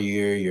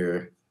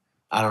sweatier.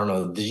 I don't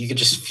know, you could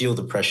just feel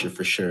the pressure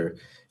for sure.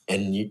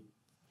 And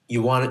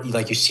you want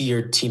to, you see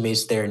your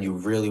teammates there and you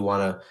really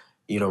want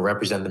to,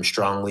 represent them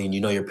strongly. And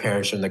your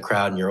parents are in the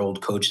crowd and your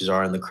old coaches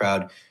are in the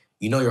crowd.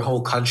 Your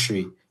whole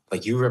country,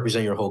 you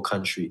represent your whole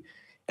country.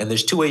 And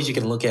there's 2 ways you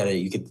can look at it.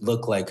 You could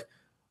look like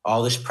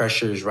all this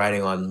pressure is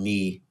riding on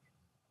me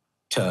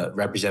to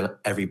represent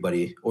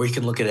everybody. Or you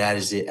can look at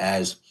it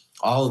as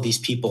all of these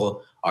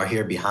people are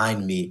here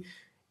behind me,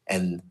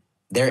 and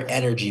their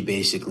energy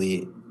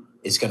basically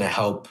is going to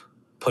help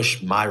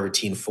push my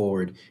routine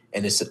forward.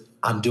 And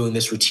I'm doing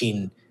this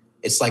routine.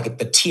 It's like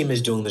the team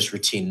is doing this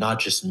routine, not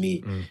just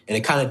me. And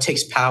it kind of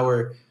takes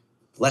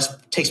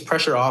takes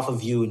pressure off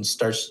of you,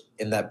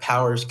 and that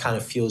power kind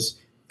of feels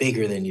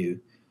bigger than you.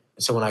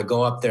 And so when I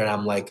go up there and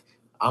I'm like,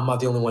 I'm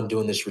not the only one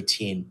doing this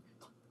routine.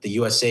 The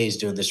USA is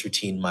doing this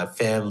routine. My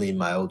family,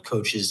 my old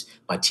coaches,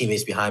 my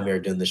teammates behind me are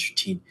doing this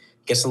routine.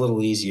 It gets a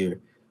little easier.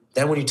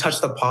 Then when you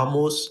touch the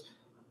pommels,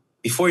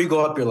 before you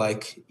go up,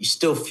 you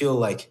still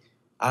feel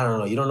I don't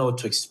know, you don't know what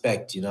to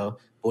expect, But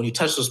when you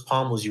touch those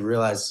pommels, you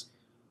realize,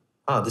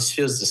 this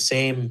feels the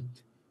same,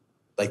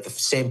 the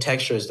same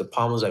texture as the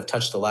pommels I've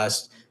touched the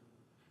last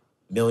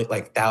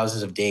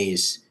thousands of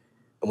days.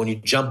 And when you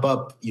jump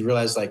up, you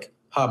realize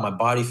my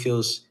body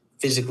feels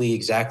physically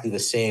exactly the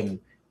same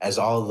as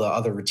all the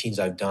other routines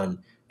I've done.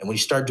 And when you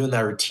start doing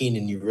that routine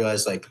and you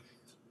realize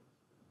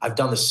I've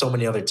done this so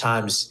many other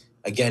times,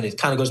 again, it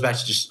kind of goes back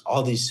to just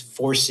all these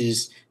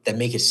forces that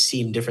make it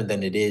seem different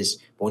than it is.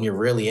 But when you're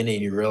really in it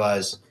and you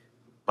realize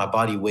my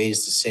body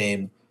weighs the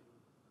same,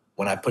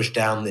 when I push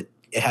down, it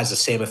has the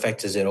same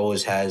effect as it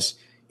always has.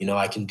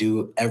 I can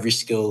do every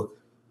skill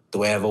the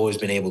way I've always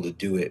been able to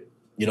do it.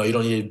 You know, you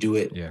don't need to do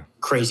it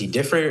crazy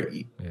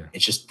different. Yeah.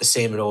 It's just the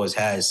same it always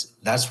has.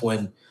 That's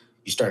when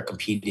you start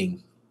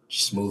competing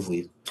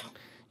smoothly.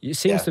 It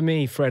seems to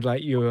me, Fred,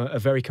 like you're a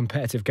very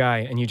competitive guy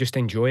and you just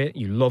enjoy it.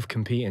 You love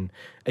competing.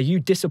 Are you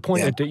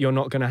disappointed that you're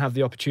not going to have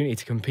the opportunity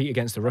to compete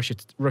against the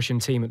Russian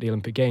team at the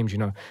Olympic Games? You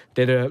know,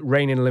 they're the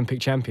reigning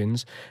Olympic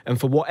champions. And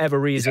for whatever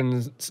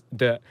reasons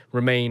that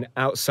remain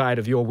outside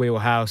of your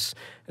wheelhouse,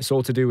 it's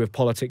all to do with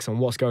politics and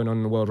what's going on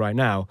in the world right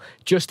now.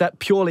 Just that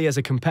purely as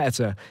a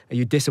competitor, are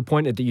you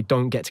disappointed that you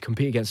don't get to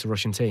compete against the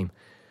Russian team?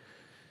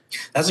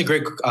 That's a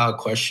great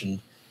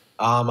question.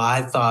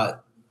 I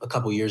thought a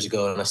couple years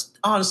ago, and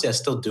honestly, I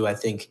still do. I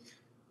think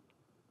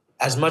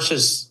as much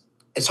as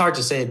it's hard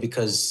to say it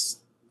because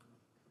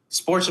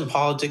sports and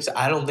politics,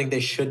 I don't think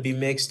they should be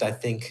mixed. I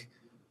think,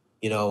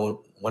 you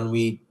know,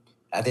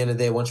 at the end of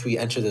the day, once we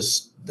enter the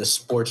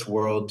sports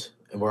world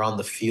and we're on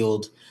the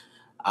field,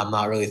 I'm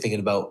not really thinking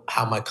about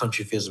how my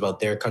country feels about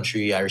their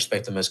country. I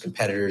respect them as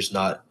competitors,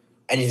 not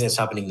anything that's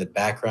happening in the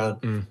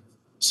background.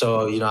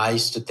 So, you know, I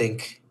used to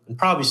think, and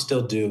probably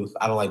still do,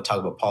 I don't like to talk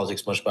about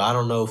politics much, but I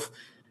don't know if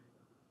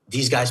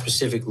these guys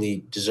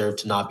specifically deserve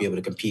to not be able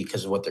to compete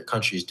because of what their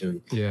country is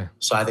doing. Yeah.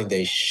 So I think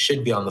they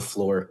should be on the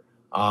floor.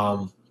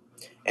 And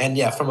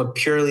yeah, from a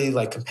purely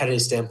like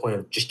competitive standpoint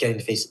of just getting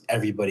to face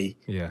everybody,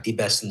 the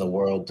best in the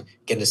world,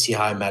 getting to see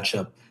how I match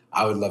up,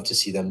 I would love to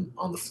see them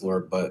on the floor.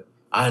 But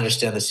I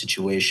understand the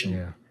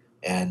situation,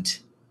 and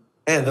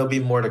there'll be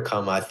more to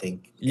come, I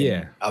think,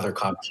 in other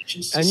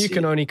competitions. And you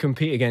can only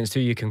compete against who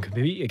you can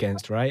compete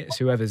against, right? It's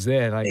whoever's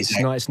there. Like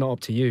it's not up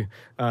to you.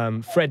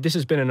 Fred, this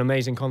has been an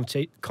amazing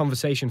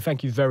conversation.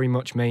 Thank you very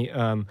much, mate.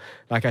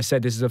 Like I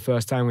said, this is the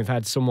first time we've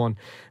had someone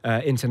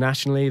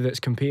internationally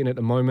that's competing at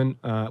the moment.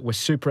 We're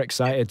super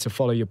excited to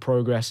follow your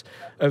progress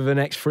over the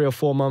next 3 or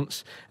 4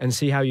 months and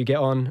see how you get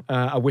on.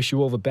 I wish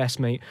you all the best,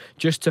 mate.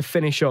 Just to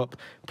finish up,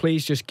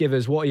 please just give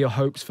us, what are your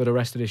hopes for the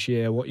rest of this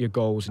year? What are your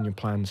goals and your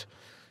plans?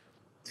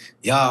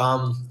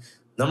 Yeah,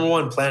 number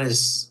one plan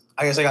is,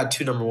 I guess I got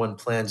two number one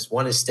plans.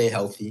 One is stay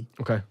healthy.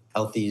 Okay.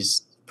 Healthy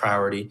is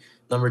priority.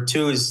 Number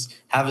two is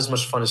have as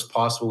much fun as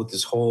possible with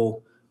this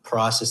whole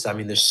process. I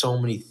mean, there's so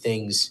many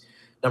things.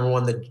 Number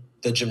one,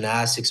 the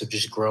gymnastics of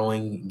just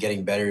growing,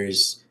 getting better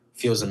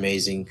feels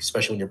amazing,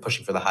 especially when you're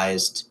pushing for the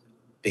highest,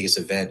 biggest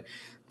event.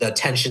 The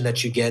attention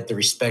that you get, the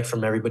respect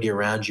from everybody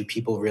around you,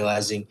 people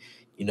realizing,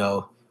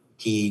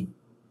 he's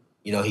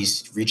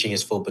reaching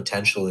his full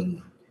potential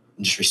and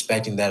just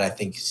respecting that, I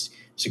think it's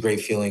a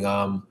great feeling.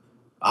 I'm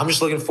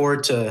just looking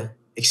forward to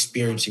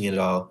experiencing it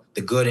all,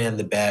 the good and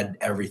the bad,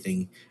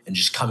 everything, and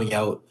just coming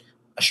out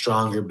a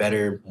stronger,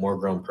 better, more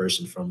grown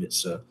person from it.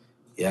 So,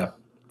 yeah.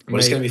 But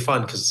it's going to be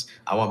fun because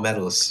I want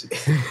medals.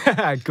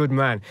 Good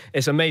man.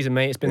 It's amazing,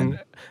 mate. It's been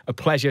a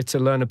pleasure to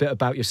learn a bit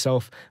about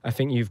yourself. I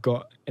think you've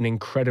got an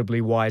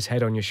incredibly wise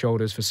head on your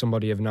shoulders for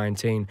somebody of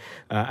 19.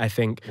 I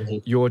think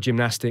your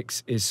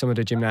gymnastics is some of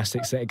the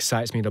gymnastics that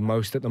excites me the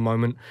most at the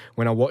moment.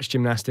 When I watch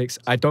gymnastics,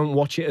 I don't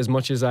watch it as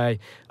much as I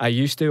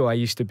used to. I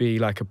used to be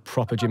like a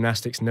proper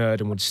gymnastics nerd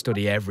and would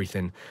study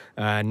everything.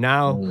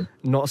 Now,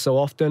 not so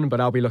often,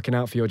 but I'll be looking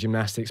out for your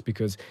gymnastics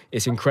because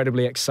it's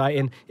incredibly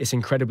exciting. It's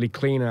incredibly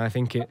clean, and I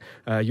think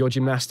your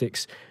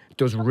gymnastics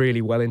does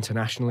really well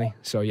internationally.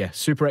 So yeah,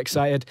 super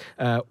excited.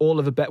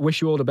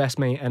 Wish you all the best,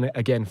 mate. And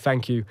again,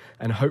 thank you.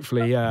 And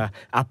hopefully our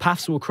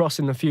paths will cross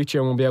in the future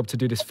and we'll be able to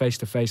do this face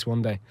to face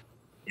one day.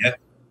 Yeah.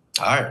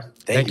 All right.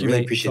 Thank you.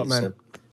 Really appreciate it.